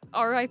 so mhm.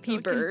 R.I.P. So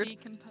it can bird.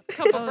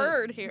 Cup of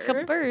bird here. Cup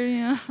of bird,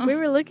 yeah. We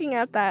were looking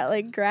at that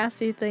like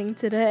grassy thing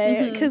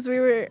today because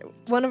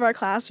one of our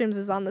classrooms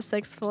is on the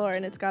 6th floor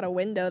and it's got a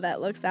window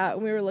that looks out,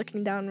 and we were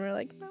looking down and we were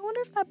like, I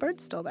wonder if that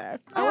bird's still there.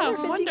 I Yeah, wonder if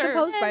I it wonder.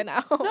 decomposed by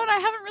now. No, and I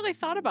haven't really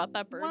thought about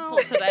that bird Well,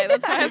 till today.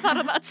 That's why I thought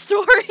of that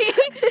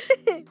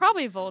story.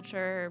 Probably vulture,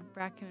 or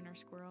raccoon, or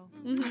squirrel.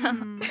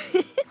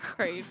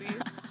 Crazy.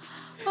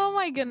 Oh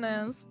my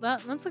goodness.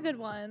 That's a good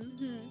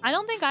one. I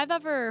don't think I've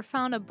ever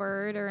found a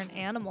bird or an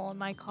animal in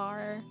my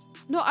car.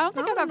 No, I don't It's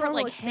think not I've a ever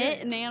normal like hit an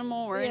experience.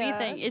 animal or Yeah.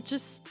 anything. It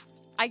just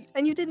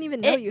And you didn't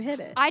even know you hit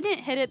it. I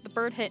didn't hit it. The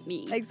bird hit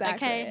me.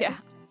 Exactly. Okay. Yeah.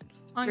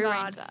 Oh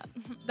Rearrange god. that.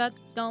 That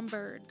dumb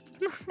bird.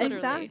 Literally.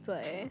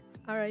 Exactly.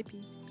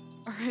 R.I.P.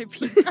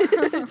 R.I.P.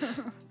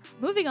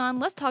 Moving on,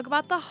 let's talk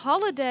about the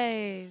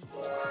holidays.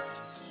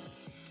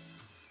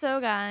 So,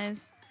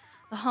 guys,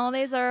 the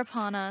holidays are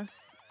upon us.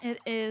 It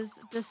is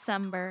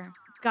December.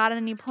 Got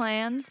any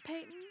plans,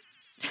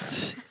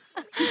 Peyton?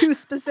 You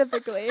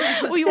specifically.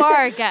 Well, you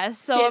are a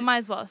guest, so I Get- might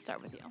as well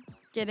start with you.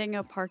 Getting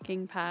a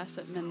parking pass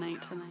at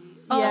midnight tonight.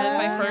 Oh, That is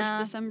my Yeah. first Yeah.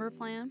 December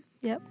plan.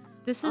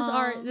 This is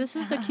this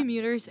is the yeah.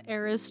 Commuters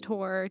Eras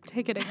Tour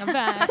ticketing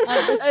event of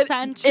the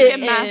century. It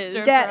Master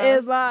is. That for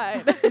is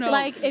us. mine. No.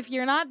 Like, if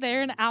you're not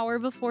there an hour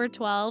before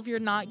 12, you're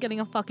not getting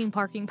a fucking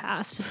parking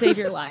pass to save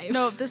your life.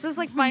 No, this is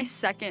like my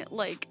second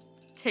like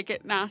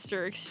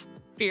Ticketmaster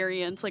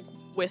experience like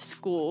with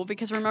school,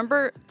 because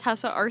remember,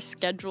 Tessa, our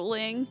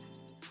scheduling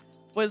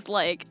was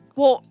like,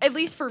 well, at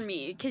least for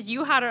me, because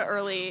you had an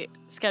early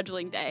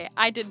scheduling day.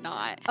 I did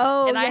not.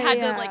 Oh, And I yeah, had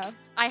yeah. to like,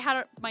 I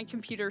had my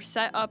computer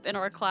set up in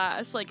our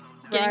class, like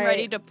getting Right.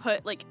 ready to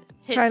put like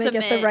hit trying to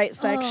submit get the right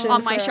section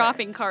on my for-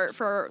 shopping cart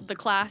for the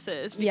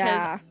classes, because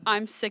Yeah.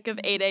 I'm sick of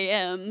 8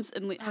 a.m.s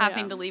and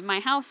having yeah. to leave my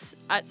house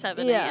at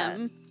 7 Yeah.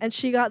 a.m. And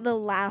she got the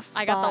last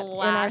spot I got the in our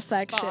last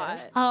section. spot.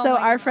 Oh So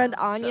my our God. friend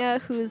So- Anya,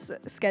 whose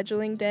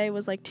scheduling day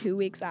was like 2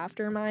 weeks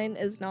after mine,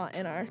 is not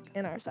in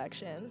our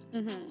section.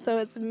 Mm-hmm. So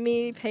it's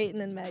me,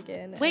 Peyton, and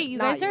Megan. Wait, and you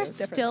not guys are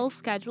different still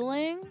Megan.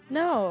 scheduling?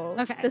 No.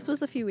 Okay. This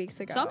was a few weeks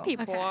ago. Some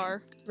people Okay.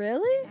 are.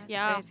 Really? That's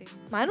Yeah. crazy.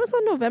 Mine was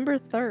on November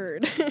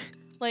 3rd.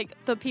 Like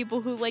the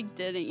people who like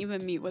didn't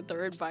even meet with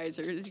their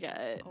advisors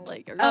yet.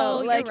 Like are Oh,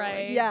 still you're like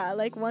right. yeah,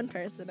 like one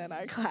person in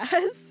our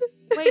class.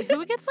 Wait,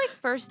 who gets like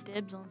first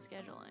dibs on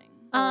scheduling?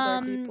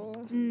 Older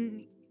people.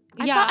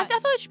 Yeah. I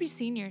thought it should be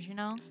seniors, you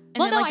know? And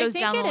well, then no, like goes I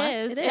down think the it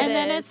list. is. It And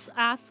then is. it's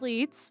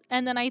athletes.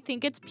 And then I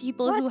think it's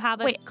people who What? have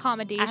Wait,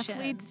 accommodations.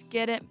 Athletes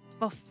get it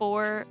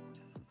before.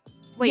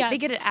 Wait, they Yes.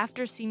 get it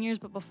after seniors,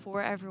 but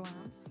before everyone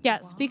else.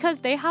 Yes, Wow. because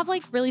they have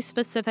like really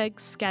specific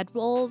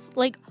schedules.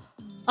 Like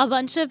a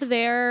bunch of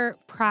their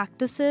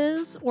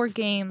practices or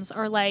games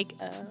are like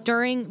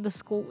during the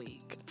school week.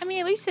 I mean,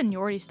 at least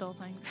seniority still a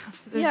thing.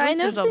 There's Yeah, I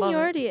know listers above it.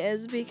 seniority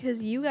is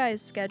because you guys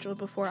scheduled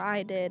before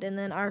I did, and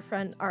then our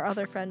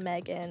other friend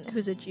Megan,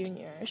 who's a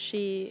junior,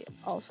 she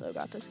also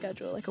got to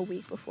schedule like a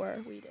week before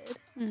we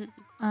did.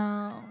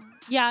 Oh.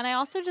 Yeah, and I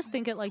also just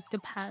think it like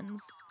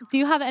depends. Do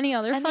you have any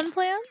other fun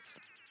plans?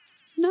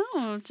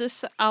 No,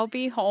 just I'll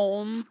be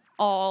home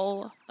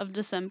all of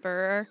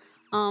December.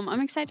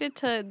 I'm excited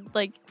to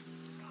like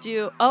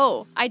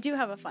I do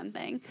have a fun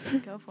thing.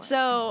 Go for it.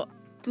 So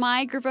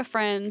my group of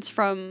friends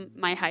from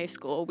my high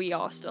school, we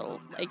all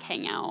still like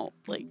hang out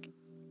like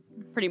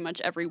pretty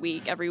much every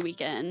week, every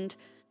weekend.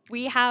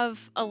 We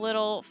have a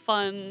little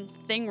fun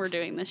thing we're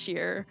doing this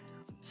year.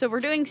 So we're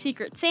doing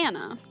Secret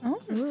Santa.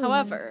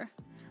 However,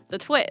 the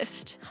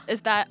twist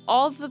is that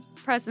all of the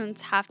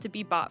presents have to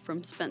be bought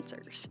from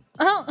Spencer's.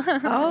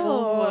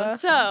 Oh.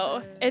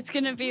 So it's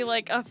going to be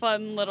like a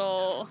fun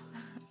little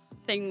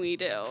thing we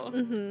do.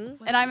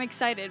 Mm-hmm. And I'm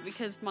excited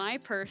because my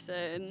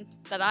person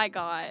that I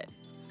got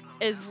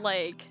is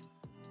like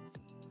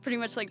pretty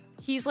much like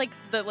he's like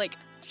the like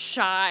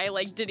shy,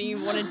 like didn't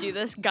even want to do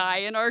this guy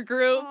in our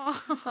group.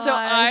 So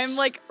I'm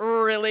like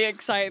really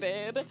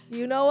excited.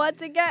 You know what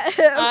to get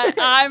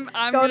him.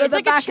 I'm Go to it's the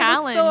like back a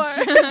challenge. of the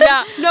store.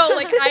 Yeah, no,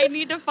 like I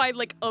need to find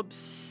like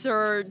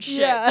absurd shit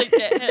to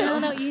get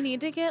him. No, you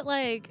need to get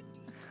a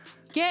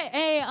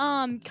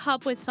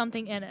cup with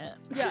something in it.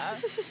 Yeah.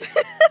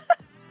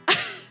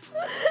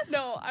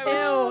 No,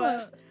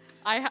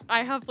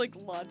 I have like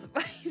lots of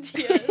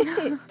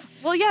ideas.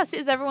 Well, yes.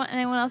 Is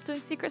anyone else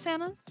doing Secret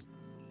Santas?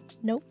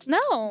 Nope. No.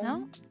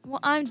 No? Well,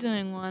 I'm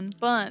doing one,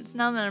 but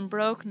now that I'm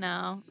broke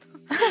now.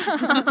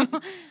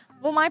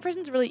 Well, my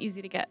present's really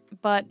easy to get,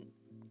 but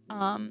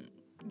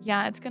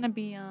yeah, it's gonna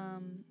be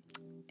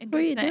interesting. Who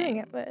are you doing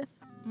it with?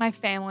 My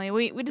family.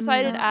 We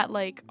decided at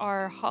like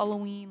our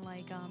Halloween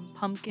like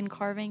pumpkin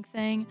carving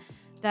thing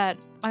that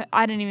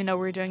I didn't even know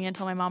we were doing it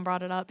until my mom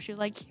brought it up. She was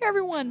like, "Here,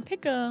 everyone,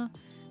 pick a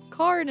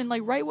card and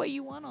like write what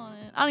you want on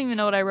it." I don't even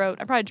know what I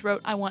wrote. I probably just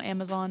wrote, "I want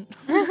Amazon."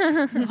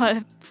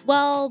 But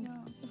Well,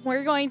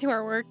 we're going to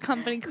our work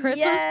company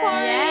Christmas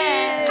party.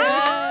 Yes.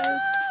 Ah!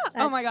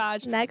 Oh my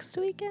That's gosh. Next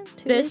weekend?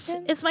 This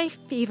weekends? is my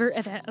favorite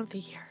event of the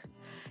year.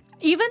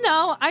 Even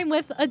though I'm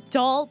with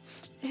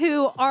adults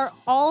who are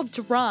all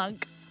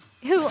drunk,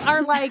 who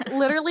are like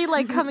literally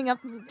like coming up.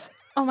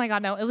 Oh my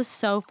God, no, it was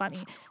so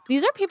funny.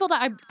 These are people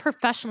that I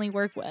professionally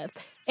work with.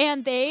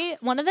 And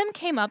one of them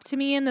came up to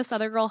me and this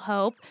other girl,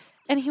 Hope,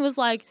 and he was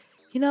like,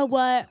 "You know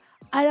what?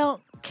 I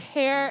don't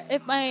care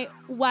if my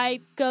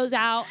wife goes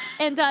out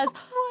and does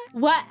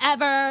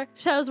whatever,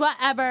 shows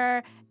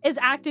whatever, is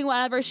acting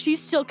whatever.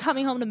 She's still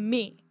coming home to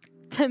me.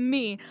 To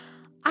me."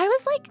 I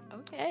was like,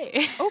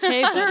 okay, sure.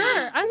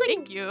 I was like,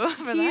 thank you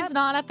for he's that.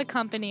 not at the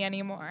company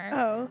anymore.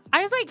 Oh.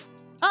 I was like,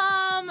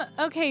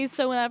 okay,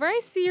 so whenever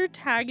I see your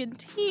tag in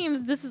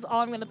Teams, this is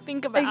all I'm gonna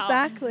think about.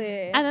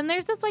 Exactly. And then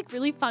there's this like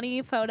really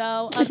funny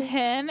photo of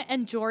him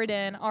and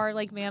Jordan, our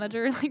like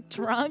manager, like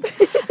drunk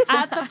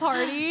at the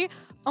party.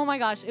 Oh my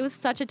gosh, it was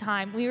such a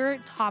time. We were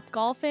top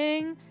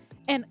golfing,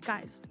 and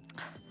guys,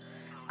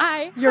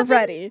 You're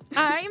ready.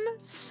 I'm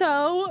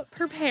so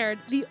prepared.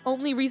 The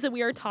only reason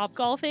we are top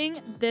golfing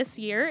this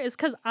year is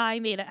because I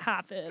made it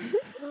happen.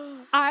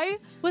 I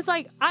was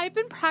like, I've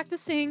been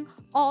practicing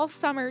all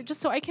summer just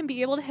so I can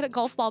be able to hit a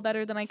golf ball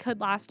better than I could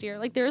last year.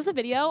 Like, there's a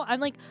video, I'm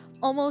like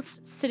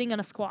almost sitting in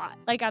a squat,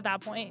 like at that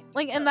point.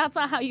 Like, and that's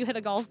not how you hit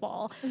a golf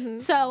ball. Mhm.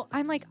 So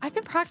I'm like, I've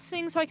been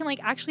practicing so I can like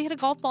actually hit a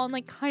golf ball and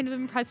like kind of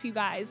impress you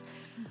guys.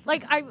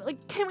 Like,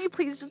 can we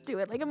please just do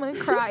it? Like, I'm gonna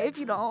cry if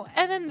you don't.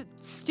 And then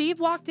Steve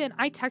walked in.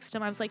 I texted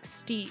him. I was like,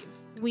 "Steve,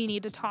 we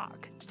need to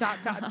talk. ...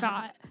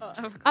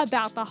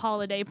 about the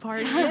holiday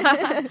party."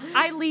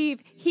 I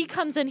leave. He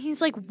comes in.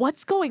 He's like,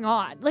 "What's going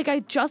on? Like,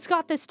 I just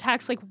got this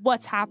text. Like,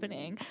 what's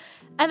happening?"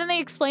 And then they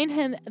explained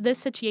him this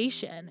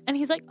situation. And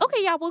he's like,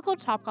 "Okay, yeah, we'll go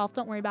to Topgolf.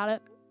 Don't worry about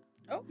it."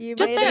 You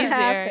Just made there. it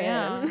happen.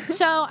 Yeah.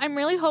 So I'm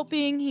really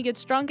hoping he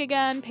gets drunk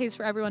again, pays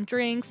for everyone's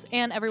drinks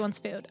and everyone's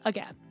food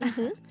again.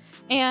 Mhm.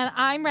 And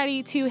I'm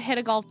ready to hit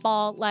a golf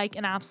ball like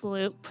an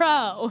absolute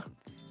pro.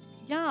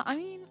 Yeah, I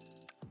mean,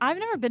 I've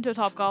never been to a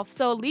Topgolf,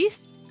 so at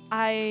least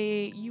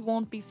you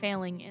won't be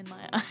failing in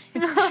my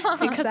eyes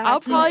because I'll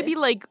probably be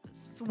like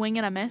swing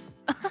and a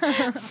miss.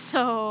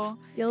 So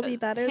You'll be that's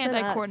better than hand-eye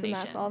us, and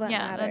coordination. that's all that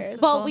Yeah, that's-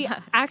 matters. Well, we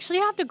actually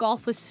have to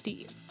golf with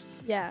Steve.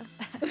 Yeah.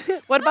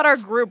 what about our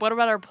group? What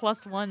about our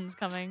 +1s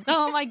coming?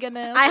 Oh my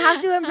goodness. I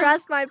have to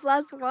impress my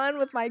 +1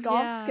 with my golf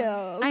Yeah.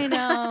 skills. I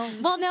know.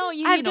 Well, no,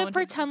 you I need know to what to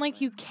pretend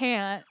like you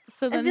can't.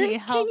 So then And then, he can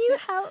helps. you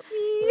help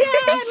me? Yeah,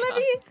 let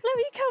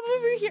me come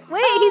over here.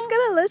 Wait, he's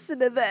gonna listen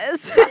to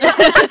this.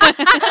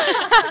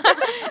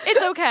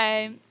 It's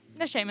okay.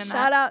 No shame in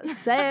Shout that. out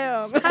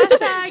Sam.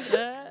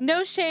 Hashtag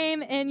no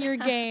shame in your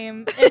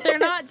game. If they're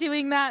not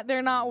doing that,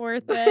 they're not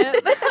worth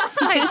it.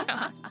 I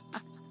know.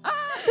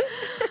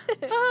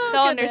 Oh,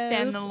 They'll understand in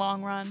goodness. the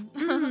long run.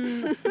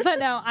 But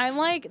no, I'm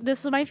like,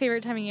 this is my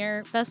favorite time of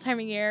year. Best time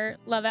of year.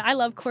 Love it. I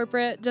love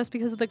corporate just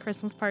because of the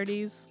Christmas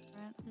parties.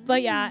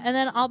 But yeah, and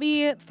then I'll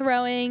be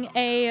throwing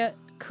a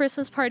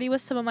Christmas party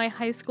with some of my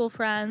high school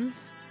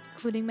friends,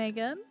 including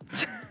Megan.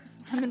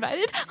 I'm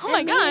invited. Oh my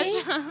And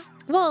gosh.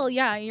 Well,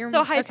 yeah, you're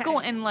So high okay. school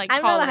and like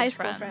I'm college not a high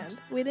school friends. friend.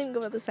 We didn't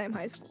go to the same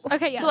high school.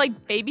 Okay, yeah. So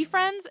like baby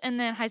friends and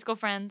then high school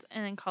friends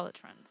and then college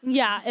friends.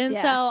 Yeah, and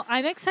Yeah. so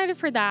I'm excited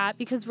for that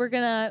because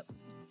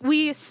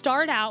we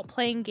start out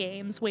playing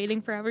games,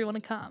 waiting for everyone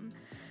to come.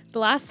 The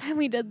last time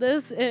we did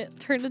this, it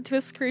turned into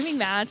a screaming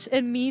match,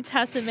 and me,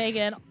 Tess, and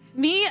Megan.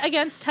 Me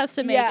against Tess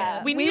and Yeah.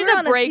 Megan. We We needed were a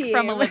on a break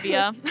from team.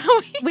 Olivia.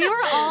 We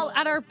were all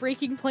at our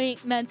breaking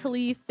point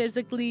mentally,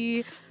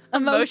 physically,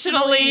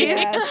 emotionally.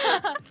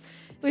 Yes.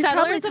 We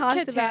probably Settlers of talked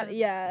Catan.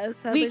 about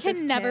Settlers We of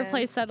can never Catan.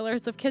 play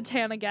Settlers of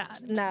Catan again.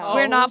 No.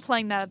 We're not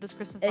playing that at this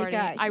Christmas It party.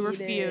 got I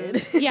heated.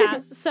 refuse.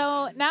 Yeah,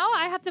 so now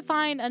I have to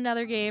find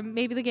another game,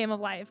 maybe the game of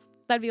life.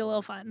 That'd be a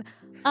little fun.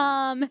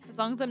 As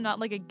long as I'm not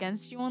like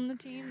against you on the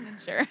team, then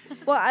sure.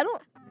 Well, I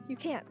don't. You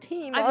can't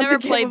team. I've on never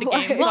the played game the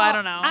of game, life. so I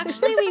don't know.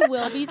 Actually, we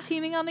will be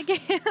teaming on the game.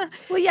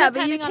 Well, yeah,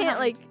 but you depending on can't how-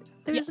 like.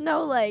 There's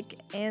no like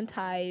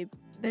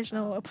There's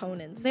no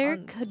opponents. There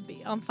could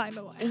be. I'll find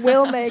a way.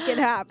 We'll make it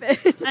happen.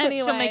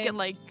 Anyway. She'll make it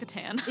like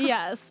Catan.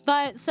 Yes,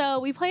 but so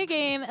we play a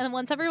game, and then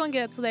once everyone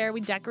gets there,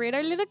 we decorate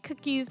our little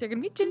cookies. They're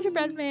gonna be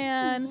gingerbread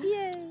man.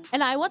 Yay.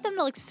 And I want them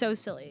to look so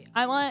silly.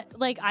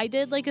 I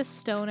did like a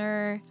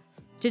stoner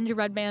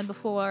gingerbread man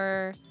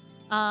before.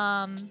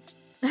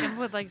 Came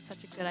with like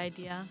such a good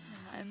idea.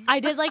 I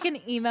did like an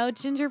emo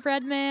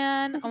gingerbread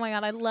man. Oh my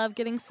god, I love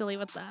getting silly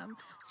with them.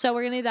 So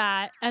we're gonna do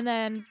that, and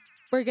then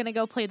we're gonna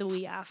go play the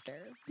Wii after.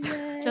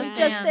 Just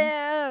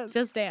Dance.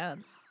 Just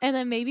Dance, and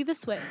then maybe the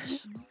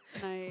Switch.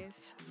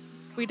 Nice.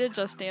 We did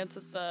Just Dance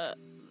at the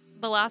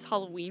last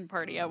Halloween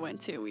party I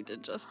went to. We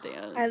did Just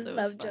Dance. I It was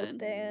love fun. Just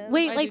Dance.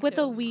 Wait, I like do with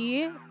the too.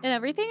 Wii and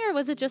everything, or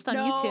was it just on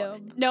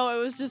YouTube? No,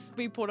 it was just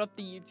we pulled up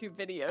the YouTube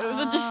videos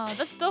and just.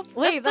 That's still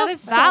Wait, that's that still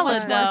is so valid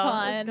much more though.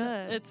 fun.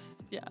 It's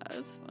good.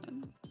 It's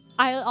fun.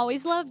 I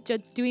always love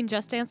doing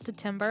Just Dance to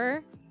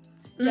Timber,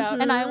 Yeah.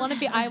 and I want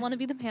to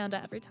be the panda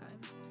every time.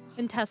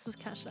 And Tess is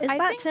Kesha. Is I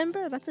that think-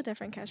 Timber? That's a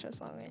different Kesha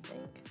song, I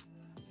think.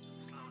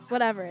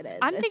 Whatever it is.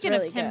 I'm it's thinking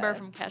really of Timber good.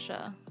 from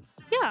Kesha.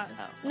 Yeah,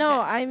 Oh, No,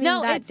 okay. I mean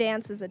No, that it's-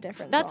 dance is a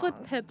different that's song.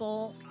 with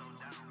Pitbull.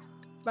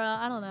 Bruh,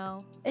 I don't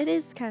know. It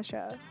is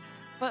Kesha.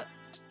 But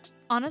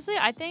honestly,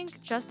 I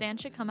think Just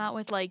Dance should come out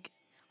with like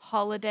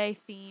holiday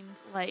themed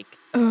like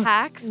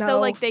packs. no. So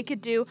like they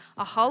could do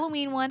a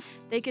Halloween one,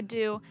 they could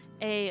do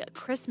a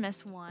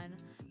Christmas one,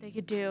 they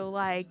could do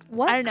like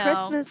What I don't know.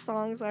 Christmas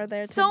songs are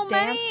there to So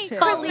dance many to?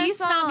 Christmas Feliz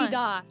song.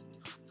 Navidad.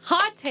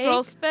 Hot take.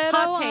 Prospero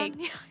Hot on-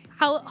 take.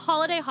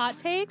 Holiday hot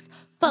takes.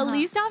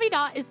 Feliz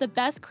Navidad is the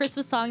best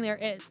Christmas song there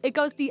is. It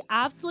goes the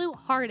absolute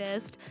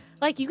hardest.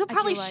 Like you could I do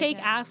probably like shake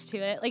it. ass to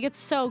it. Like it's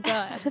so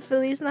good. To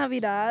Feliz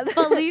Navidad.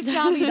 Feliz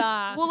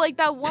Navidad. Well, like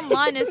that one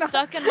line is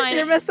stuck in my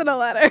You're missing a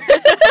letter.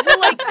 well,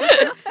 like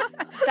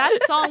that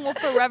song will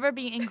forever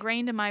be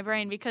ingrained in my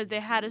brain because they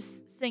had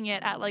us sing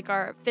it at like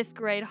our 5th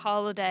grade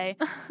holiday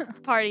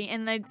party,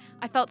 and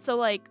I felt so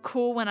like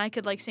cool when I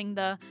could like sing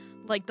the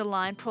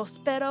line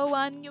Prospero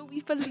año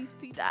y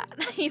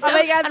felicidad. You know? Oh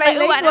my God, I'm like,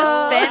 ooh, I know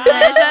bilingual.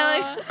 Spanish.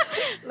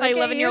 I'm like, Look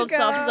my at 11-year-old you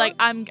self go. is like,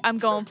 I'm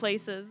going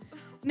places.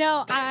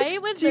 No, I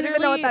would Do you literally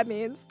even know what that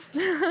means?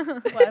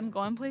 What, I'm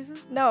going places?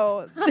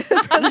 No.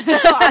 Prospero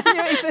año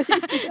y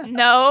felicidad.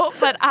 No,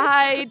 but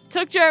I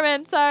took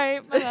German. Sorry.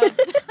 My bad.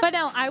 But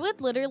no, I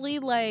would literally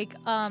like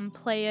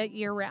play it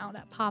year round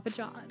at Papa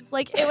John's.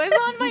 Like it was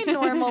on my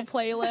normal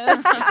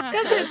playlist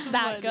because it's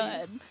that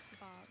good.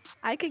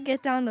 I could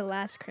get down to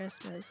Last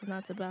Christmas, and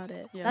that's about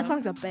it. Yeah. That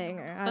song's a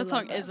banger. I That love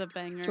song is a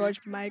banger. George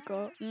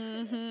Michael.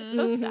 Mm-hmm.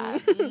 So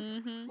sad.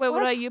 Mm-hmm. Wait, what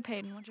What? about you,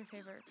 Payton? What's your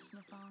favorite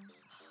Christmas song?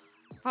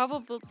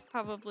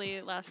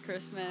 Probably Last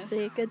Christmas.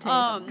 See, good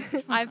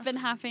taste. I've been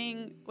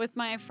having with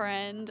my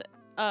friend.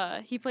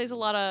 He plays a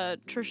lot of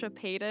Trisha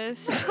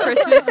Paytas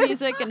Christmas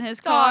music in his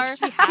car.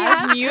 She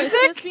has music?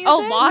 Christmas music?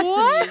 Oh, lots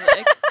What? of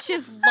music. She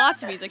has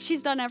lots of music.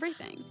 She's done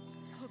everything.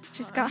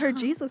 She's got her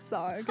Jesus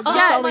song. Oh, That's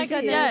yes. all Oh my we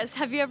goodness. see. Yes.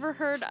 Have you ever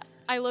heard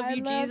 "I Love I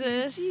You, love you,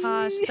 Jesus"? Jesus.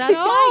 Gosh, that's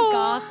No. my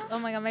gospel. Oh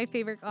my god, my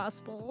favorite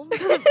gospel.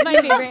 My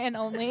favorite and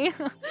only.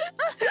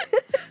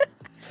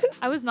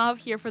 I was not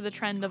here for the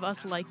trend of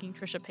us liking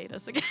Trisha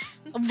Paytas again.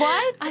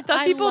 What? I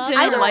thought people love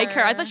didn't like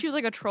her. I thought she was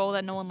like a troll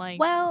that no one liked.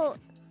 Well,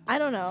 I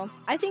don't know.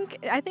 I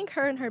think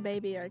her and her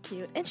baby are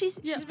cute, and she's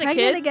the pregnant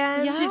kid?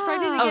 again. Yeah. She's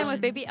pregnant Oh, again she-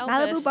 with baby Elvis.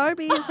 Malibu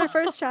Barbie is her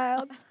first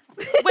child.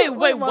 wait,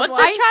 what's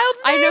her child's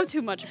I name? know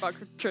too much about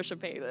Trisha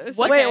Paytas.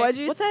 What? Wait, Okay. what'd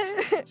you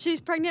say?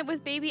 She's pregnant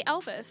with baby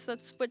Elvis.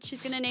 That's what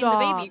she's gonna name the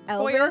Stop. baby.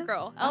 Boy or Elvis?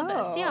 girl?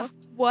 Elvis. Oh. Yeah.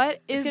 What is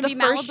It's gonna the be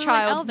first Malibu and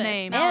child's Elvis.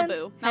 name? And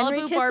Malibu. Henry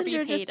Malibu Barbie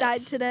Kissinger just died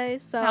Paytas. today,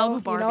 so Malibu you know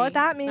Barbie. what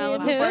that means.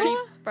 Malibu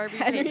Who? Barbie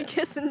Henry Paytas.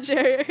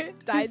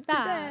 Kissinger died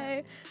that?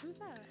 today. Who's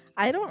that?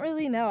 I don't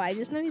really know. I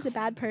just know he's a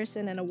bad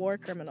person and a war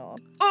criminal.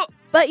 Oh.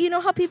 But you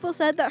know how people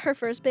said that her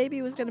first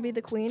baby was going to be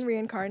the queen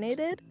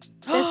reincarnated?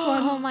 This Oh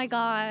one, my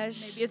gosh.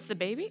 Maybe it's the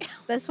baby?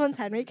 this one's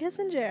Henry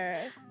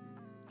Kissinger.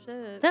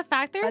 Shit. The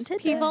fact there's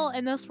tidbit. people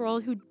in this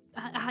world who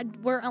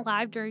weren't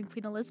alive during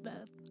Queen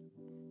Elizabeth.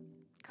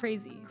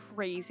 Crazy.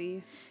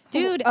 Crazy.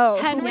 Dude, Oh,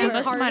 who Henry were?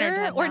 Most of mine are Carter,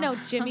 dead or now. no,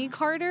 Jimmy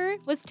Carter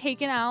was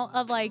taken out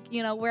of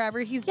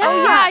wherever he's Yeah,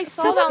 been. I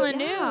saw So- that on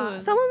the yeah.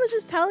 news. Someone was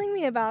just telling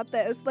me about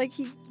this. Like,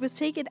 he was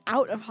taken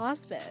out of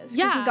hospice because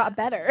Yeah. he got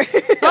better. But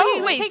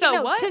he was wait, taken so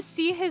out what? to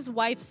see his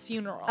wife's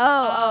funeral.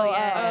 Oh,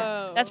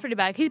 yeah. Oh. That's pretty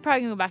bad. He's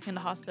probably gonna go back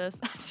into hospice.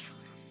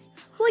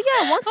 Well,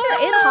 yeah, once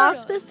you're in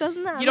hospice,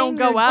 doesn't that You don't mean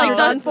go you're out.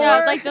 done Doesn't-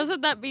 for?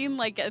 doesn't that mean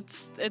like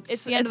it's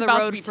the end of the about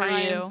road to be for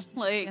time? you.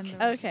 Like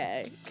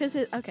Okay,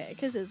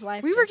 because his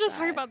wife. we were just just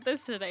talking died. about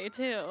this today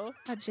too.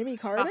 Jimmy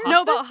Carter.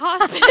 No, about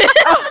hospice.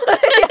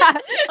 yeah.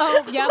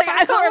 Oh, yeah. Like,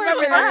 I don't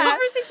remember Our that.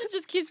 conversation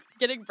just keeps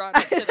getting brought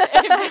up today.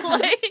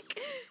 Like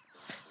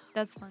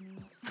That's funny.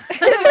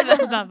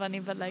 That's not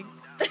funny, but like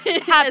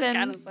it happens. it's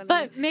kind of funny.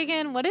 But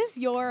Megan, what is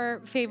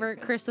your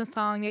favorite Christmas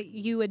song that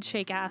you would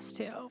shake ass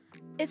to?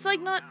 It's like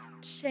not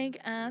shake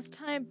ass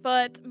time,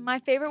 but my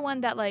favorite one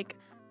that like,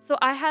 so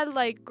I had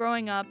like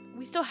growing up,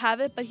 we still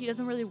have it, but he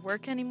doesn't really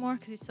work anymore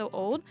because he's so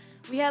old.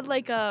 We had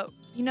like a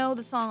you know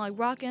the song like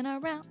 "Rockin'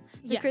 Around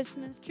the Yeah.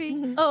 Christmas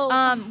Tree."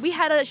 Oh, We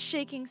had a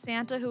shaking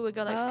Santa who would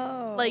go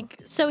like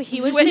so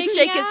he was would shaking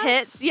shake his ass?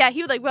 hits. Yeah,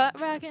 he would like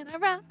rocking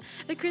around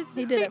the Christmas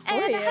He did tree it for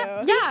and a you.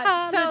 happy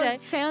Yeah, so holiday.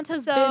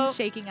 Santa's So- been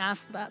shaking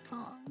ass to that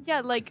song.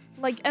 Yeah, like,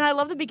 and I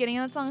love the beginning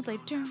of that song. It's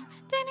like,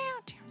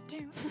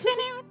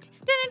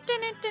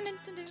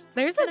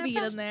 There's a beat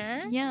in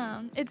there.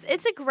 yeah,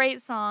 it's a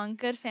great song,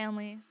 good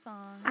family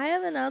song. I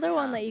have another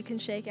one that you can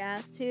shake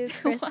ass to.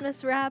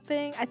 Christmas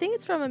rapping. I think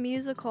it's from a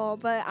musical,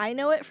 but I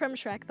know it from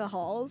Shrek the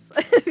Halls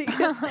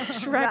because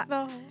Shrek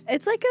the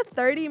it's like a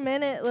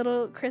 30-minute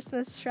little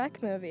Christmas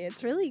Shrek movie.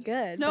 It's really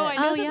good. No, but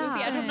I know Oh, the yeah.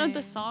 movie. I don't know the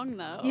Right. song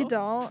though. you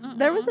don't.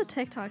 There was a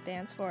TikTok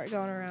dance for it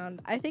going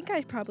around. I think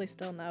I probably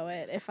still know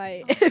it if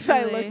I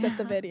Really? looked at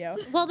the video.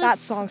 Well, That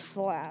song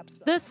slaps.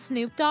 the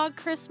Snoop Dogg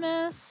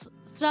Christmas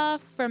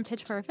stuff from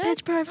Pitch Perfect.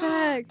 Pitch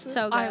Perfect.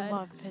 So good. I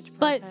love Pitch Perfect.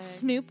 But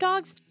Snoop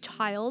Dogg's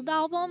child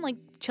album, like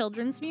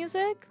children's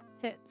music,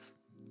 hits.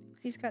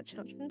 He's got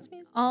children's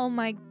music. Oh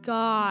my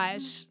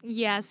gosh.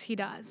 Yes, he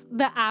does.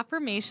 The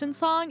affirmation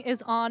song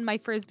is on my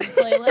Frisbee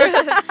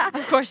playlist.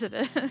 of course it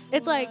is.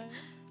 It's like,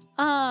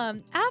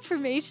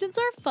 affirmations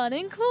are fun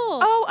and cool.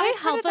 Oh, they I've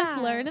heard help of us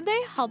that. learn and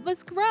they help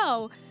us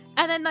grow.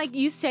 And then like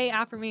you say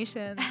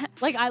affirmations,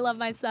 like I love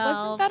myself.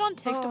 Wasn't that on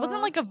TikTok? Wasn't Aw.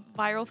 it like a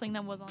viral thing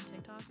that was on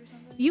TikTok or something?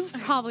 You've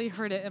probably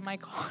heard it in my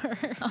car.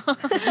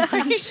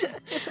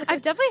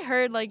 I've definitely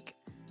heard like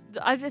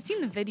I've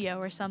seen the video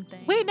or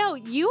something. Wait, no,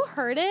 you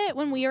heard it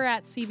when we were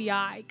at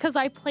CBI because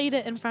I played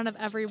it in front of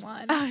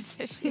everyone. Oh,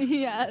 did you?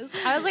 Yes.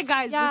 I was like,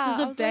 guys, Yeah, this is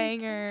I a was like,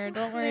 banger.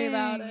 Don't worry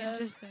about Dang, it.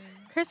 Interesting.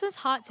 Christmas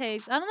hot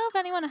takes. I don't know if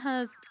anyone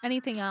has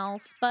anything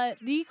else, but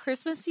the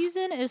Christmas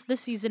season is the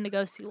season to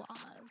go see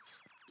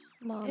llamas.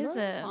 Is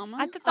it? Llamas?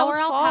 I thought that was Or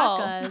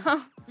fall.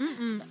 alpacas.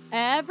 Mm-mm.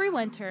 Every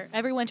winter,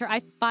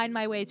 I find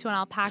my way to an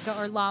alpaca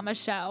or llama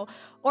show,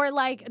 or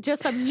like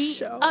just a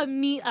meet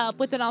up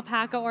with an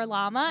alpaca or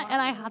llama,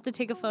 and I have to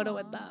take a photo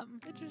with them.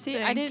 See,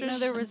 I didn't know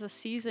there was a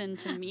season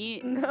to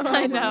meet. No,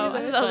 I know. neither.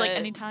 I felt like but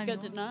anytime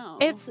It's good you to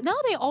know. No,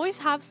 they always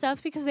have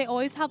stuff because they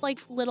always have like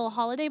little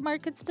holiday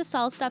markets to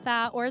sell stuff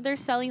at, or they're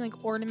selling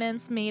like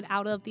ornaments made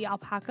out of the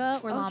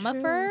alpaca or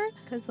llama fur.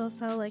 Because they'll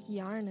sell like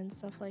yarn and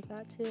stuff like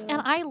that too.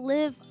 And I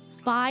live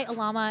by a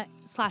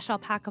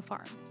llama/alpaca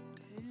farm.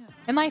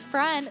 And my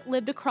friend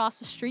lived across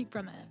the street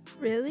from it.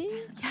 Really?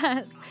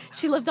 Yes.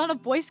 She lived on a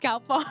Boy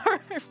Scout farm.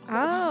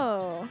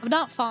 Oh.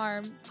 Not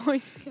farm, Boy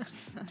Scout.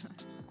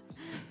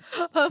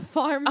 A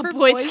farm a for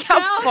Boy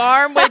Scout Scouts?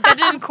 farm. Wait, that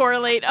didn't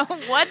correlate. Oh,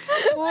 what?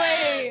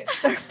 Wait.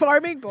 They're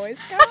farming Boy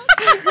Scouts?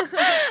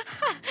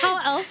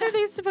 How else are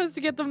they supposed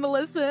to get them to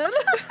listen? A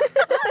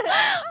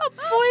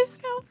Boy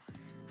Scout.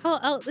 How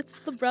else?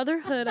 It's the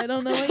brotherhood. I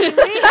don't know what you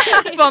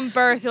mean. From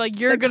birth, you're like,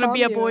 you're The gonna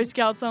be a Boy commune.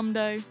 Scout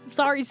someday.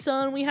 Sorry,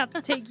 son. We have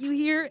to take you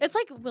here. It's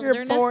like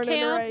wilderness born and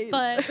camp, raised.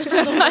 but for the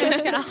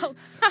Boy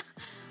Scouts.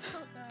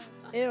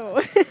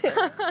 Ew.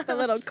 A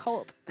little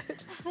cult.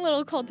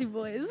 Little culty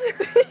boys.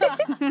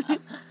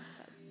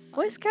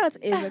 Boy Scouts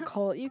is a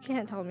cult. You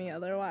can't tell me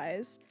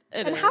otherwise.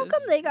 It And how is.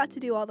 come they got to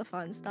do all the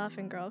fun stuff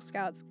and Girl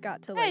Scouts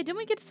got to Hey, like... didn't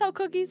we get to sell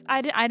cookies?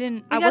 I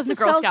didn't. I got wasn't a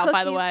to Girl sell Scout,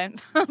 by the way.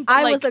 cookies. But,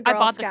 I was a I Girl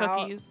bought Scout. the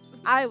cookies.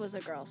 I was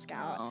a Girl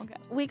Scout. Oh, okay.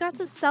 We got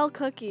to sell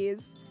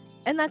cookies.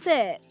 And that's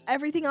it.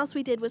 Everything else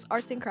we did was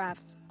arts and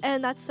crafts.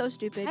 And that's so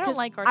stupid. I don't 'cause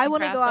like arts I and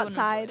want to crafts. go I wouldn't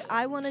enjoy outside. it.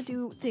 I want to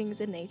do things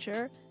in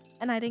nature.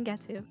 And I didn't get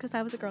to because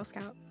I was a Girl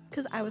Scout.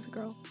 Because I was a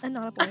girl and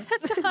not a boy.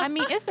 I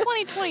mean, it's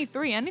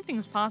 2023.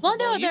 Anything's possible. Well,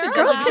 no, you there can are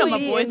girls allowed become to a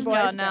be Boy in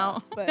Scout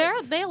now. but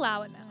They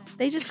allow it now.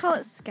 they just call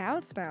it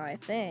Scouts now, I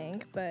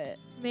think. But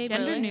Maybe.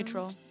 Gender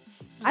neutral.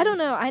 I don't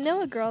know. I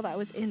know a girl that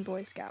was in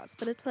Boy Scouts,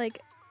 but it's like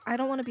I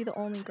don't want to be the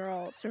only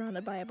girl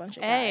surrounded by a bunch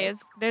of Hey,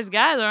 guys. there's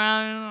guys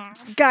around.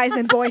 Guys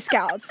in Boy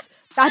Scouts.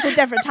 That's a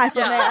different type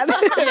of man.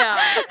 Yeah.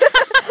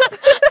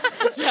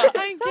 I'm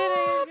kidding.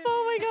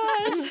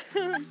 Oh my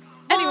gosh.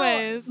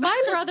 Anyways.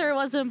 My brother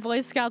was in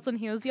Boy Scouts when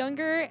he was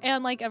younger,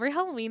 and like every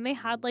Halloween they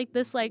had like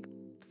this like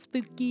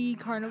spooky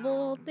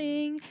carnival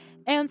thing.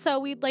 And so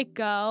we'd like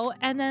go,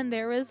 and then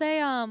there was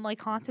a like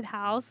haunted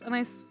house, and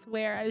I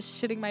swear I was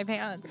shitting my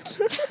pants.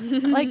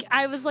 Like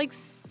I was like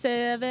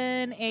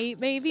 7, 8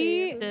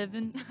 maybe.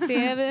 7.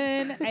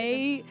 7,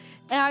 8.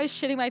 And I was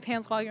shitting my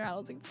pants walking around. I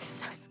was like, this is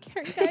so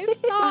scary, guys.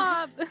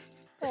 Stop.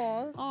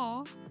 Aw.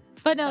 Aw.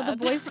 But no, the Sad.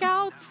 Boy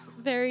Scouts,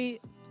 very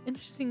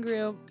interesting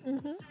group.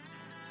 Mhm.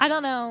 I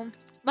don't know.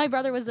 My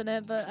brother was in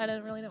it, but I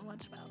didn't really know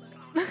much about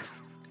it.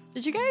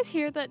 Did you guys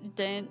hear that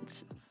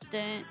Dent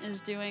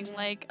is doing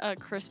like a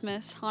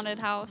Christmas haunted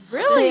house?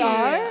 Really? They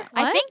are?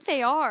 I think What?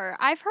 they are.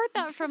 I've heard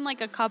that from like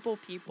a couple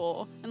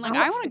people, and like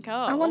I I want to go.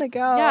 I want to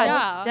go. Yeah,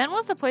 Yeah. Dent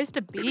was the place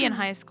to be in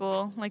high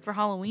school, like for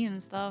Halloween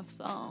and stuff.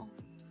 So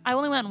I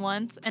only went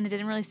once, and it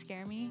didn't really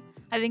scare me.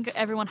 I think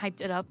everyone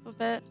hyped it up a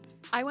bit.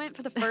 I went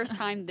for the first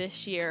time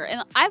this year,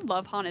 and I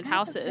love haunted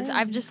houses.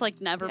 I've just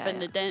like never Yeah, been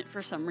yeah. to Dent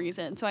for some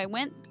reason. So I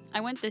went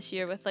this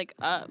year with like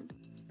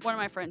one of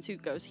my friends who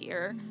goes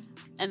here,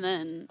 and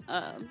then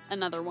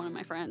another one of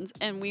my friends,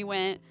 and we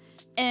went,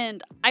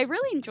 and I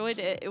really enjoyed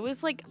it. It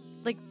was like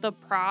like the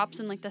props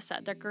and like the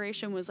set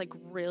decoration was like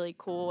really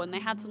cool, and they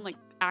had some like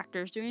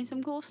actors doing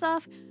some cool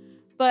stuff,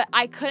 but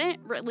I couldn't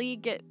really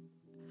get.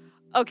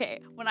 Okay,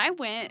 when I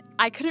went,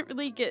 I couldn't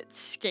really get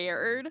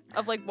scared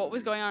of like what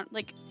was going on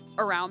like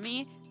around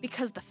me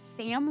because the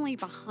family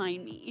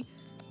behind me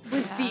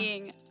was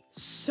being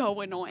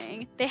so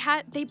annoying.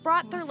 They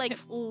brought their like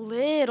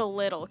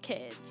little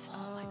kids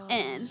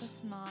in.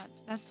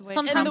 That's way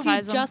Sometimes you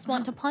traumatizing. just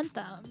want to punt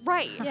them.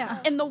 Right. Yeah.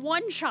 And the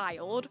one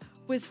child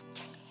was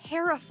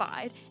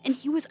terrified, and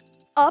he was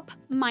up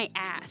my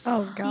ass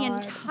Oh, the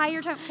God.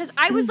 entire time because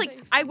I was like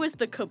I was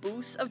the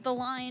caboose of the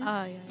line,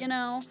 Oh yeah. you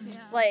know, Yeah.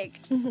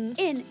 like, Mhm.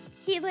 and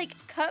he like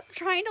kept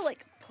trying to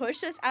like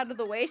push us out of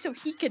the way so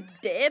he could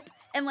dip,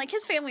 and like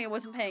his family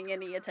wasn't paying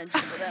any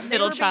attention to them. They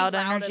Middle were being child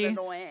loud energy. and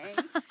annoying.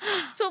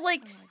 So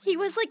like he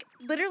was like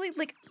literally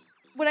like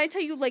when I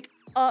tell you like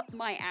up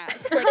my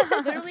ass, like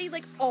literally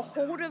like a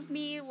hold of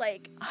me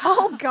like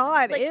Oh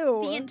God, like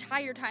ew. the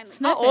entire time.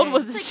 Like, How old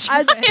was this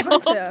I'd child?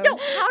 punch him. no,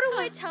 how do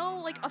I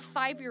tell like a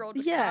 5-year-old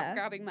to Yeah. stop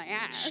grabbing my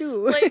ass?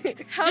 Shoot.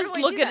 Like how Just do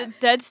I look do at that? it,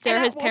 dead stare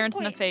And his at one parents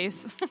in the point-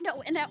 face.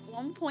 No, and at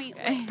one point,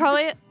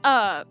 Probably,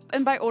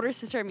 and by older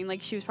sister I mean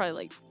like she was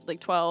probably like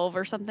 12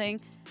 or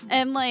something,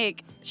 and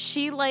like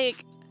she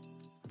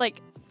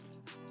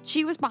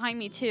she was behind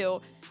me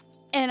too,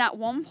 and at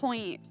one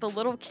point the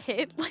little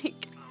kid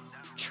like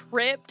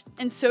tripped,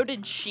 and so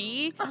did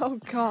she, Oh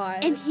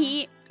God. and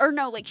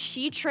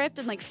she tripped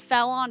and like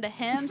fell onto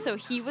him, so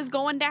he was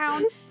going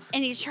down,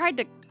 and he tried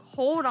to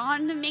hold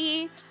on to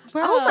me.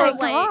 Bro, Oh my like,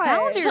 God.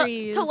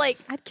 boundaries. to like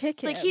I'd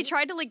kick him. like he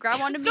tried to like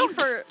grab onto me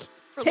for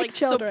Kick like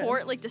children.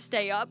 support, like to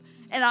stay up,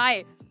 and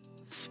I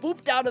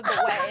swooped out of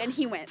the way, and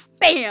he went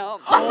bam.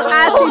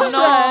 As he should.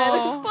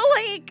 no. But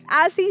like,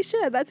 As he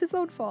should. That's his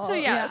own fault. so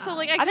yeah, so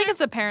like I think it's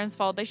the parents'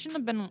 fault. They should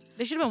have been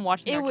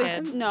watching it their was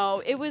kids.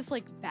 no, it was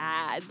like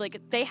bad.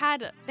 Like they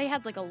had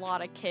like a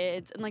lot of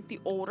kids, and like the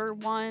older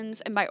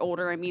ones, and by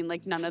older I mean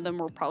like none of them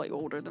were probably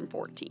older than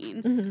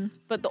 14, Mm-hmm.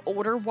 but the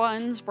older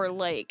ones were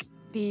like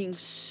being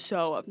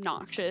so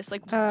obnoxious.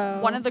 Like Oh.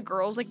 one of the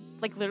girls like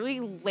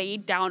literally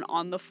laid down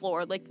on the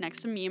floor like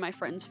next to me and my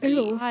friend's feet.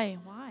 Ew. Why?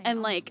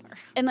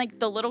 And like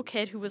the little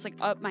kid who was like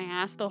up my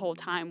ass the whole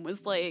time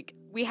was like,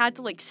 we had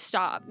to like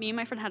stop. Me and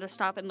my friend had to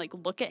stop and like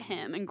look at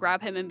him and grab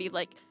him and be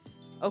like,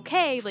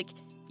 okay, like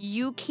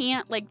you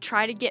can't like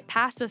try to get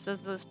past us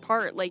as this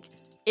part. Like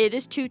it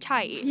is too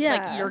tight. Yeah.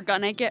 Like you're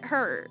gonna get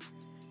hurt.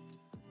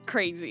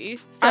 Crazy.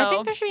 So I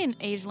think there should be an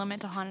age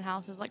limit to haunted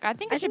houses. Like I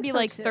think it I should think be so,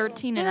 like too.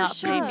 13 and there up,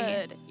 should.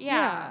 maybe.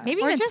 Yeah.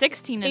 Maybe Or even just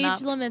 16 and age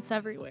up. limits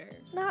everywhere.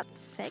 Not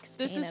 16.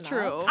 This is and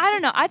true. up. I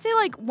don't know. I'd say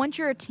like once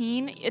you're a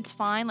teen, it's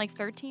fine, like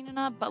 13 and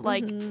up. But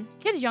like Mhm.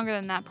 kids younger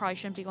than that probably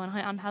shouldn't be going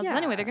on houses Yeah.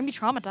 anyway. They're gonna be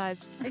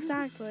traumatized.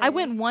 Exactly. I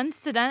went once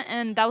to that,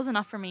 and that was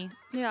enough for me.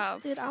 Yeah.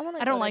 Dude, I want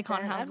to. I don't like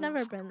haunted I've houses.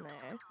 never been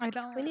there. I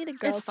don't. We need a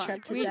girls fine.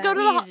 trip to We We just just that.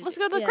 go to need- let's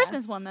go to the yeah.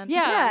 Christmas one then.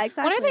 Yeah. Yeah,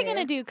 exactly. What are they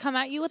gonna do? Come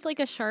at you with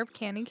like a sharp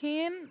candy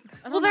cane?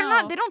 I Well, don't they're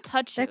not. know. They don't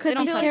touch There you. could they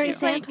don't be touch scary you.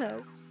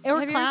 Santas. Or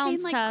Have you ever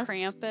clowns seen like test.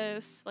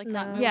 Krampus? Like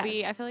that No. movie?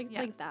 Yes. I feel like Yes.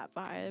 like that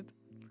vibe.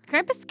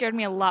 Krampus scared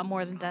me a lot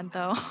more than Dent,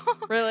 though.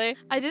 Really?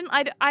 I didn't.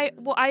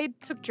 I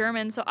took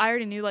German, so I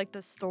already knew like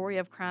the story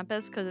of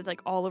Krampus because it's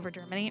like all over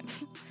Germany.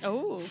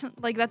 Oh.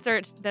 Like that's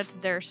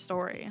their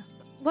story.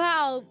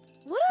 Wow,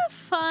 what a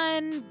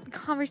fun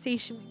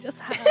conversation we just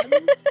had.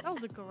 That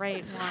was a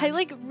great one. I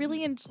like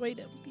really enjoyed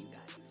it with you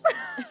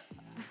guys.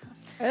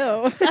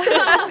 Oh.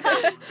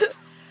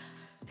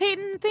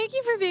 Peyton, thank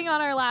you for being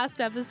on our last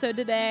episode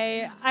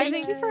today.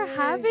 Thank you for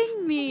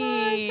having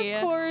me. Gosh,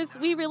 of course,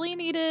 we really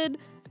needed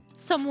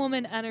some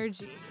woman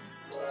energy.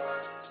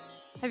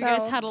 Have you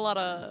guys So- had a lot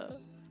of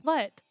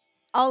What?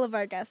 All of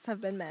our guests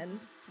have been men.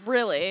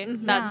 really?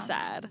 Mhm. That's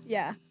Yeah. sad.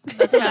 Yeah.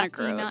 That's kind of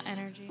Female gross.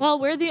 energy. Well,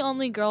 we're the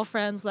only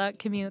girlfriends that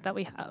commute that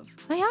we have.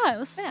 But yeah, it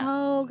was Yeah.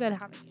 so good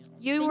having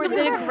you. you Thank were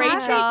you did a for great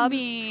having job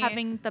me.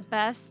 having the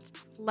best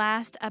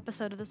last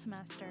episode of the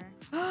semester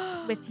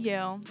with you.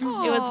 It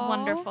was Aw.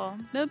 wonderful.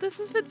 No, this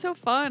has been so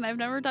fun. I've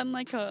never done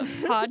like a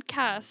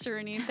podcast or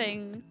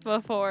anything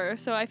before,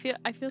 so I feel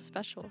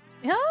special.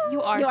 Yeah.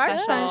 You are You are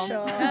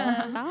special. special.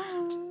 Yes.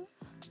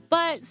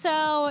 But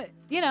so,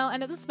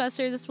 end of the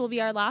semester, this will be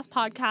our last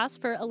podcast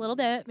for a little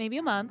bit, maybe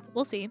a month.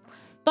 We'll see.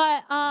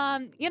 But,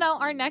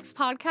 our next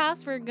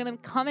podcast, we're going to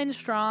come in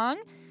strong.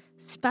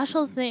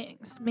 Special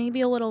things.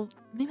 Maybe a little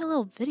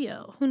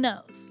video. Who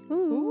knows?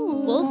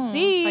 Ooh. We'll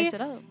see. Spice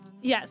it up.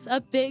 Yes,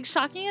 a big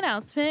shocking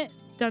announcement.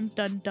 Dun,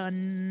 dun,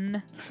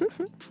 dun.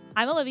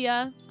 I'm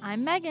Olivia,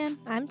 I'm Megan.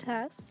 I'm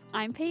Tess.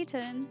 I'm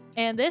Peyton.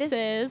 and this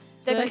is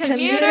The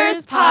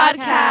Commuters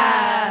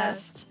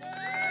Podcast.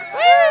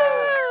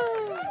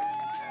 Woo!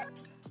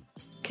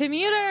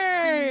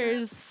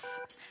 Commuters.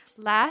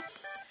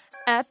 Last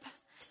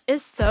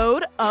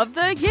episode of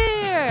the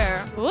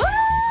year. Woo!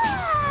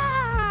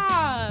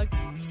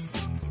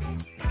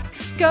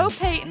 Go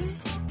Peyton.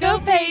 Go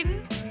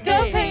Peyton.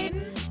 Go Hey.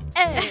 Peyton.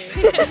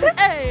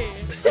 Hey.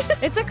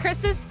 It's a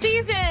Christmas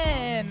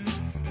season.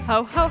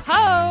 Ho ho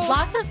ho.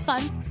 Lots of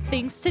fun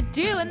things to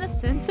do in the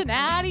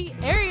Cincinnati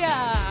area.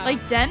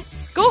 Like Dent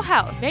Go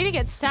house. Maybe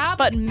get stabbed.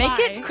 But make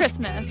by- it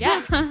Christmas.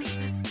 Yes.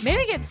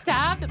 Maybe get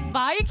stabbed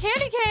by a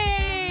candy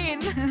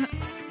cane.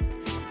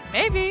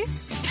 Maybe.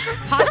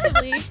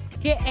 Possibly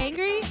get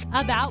angry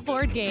about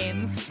board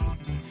games.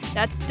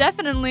 That's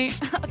definitely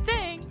a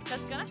thing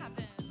that's gonna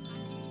happen.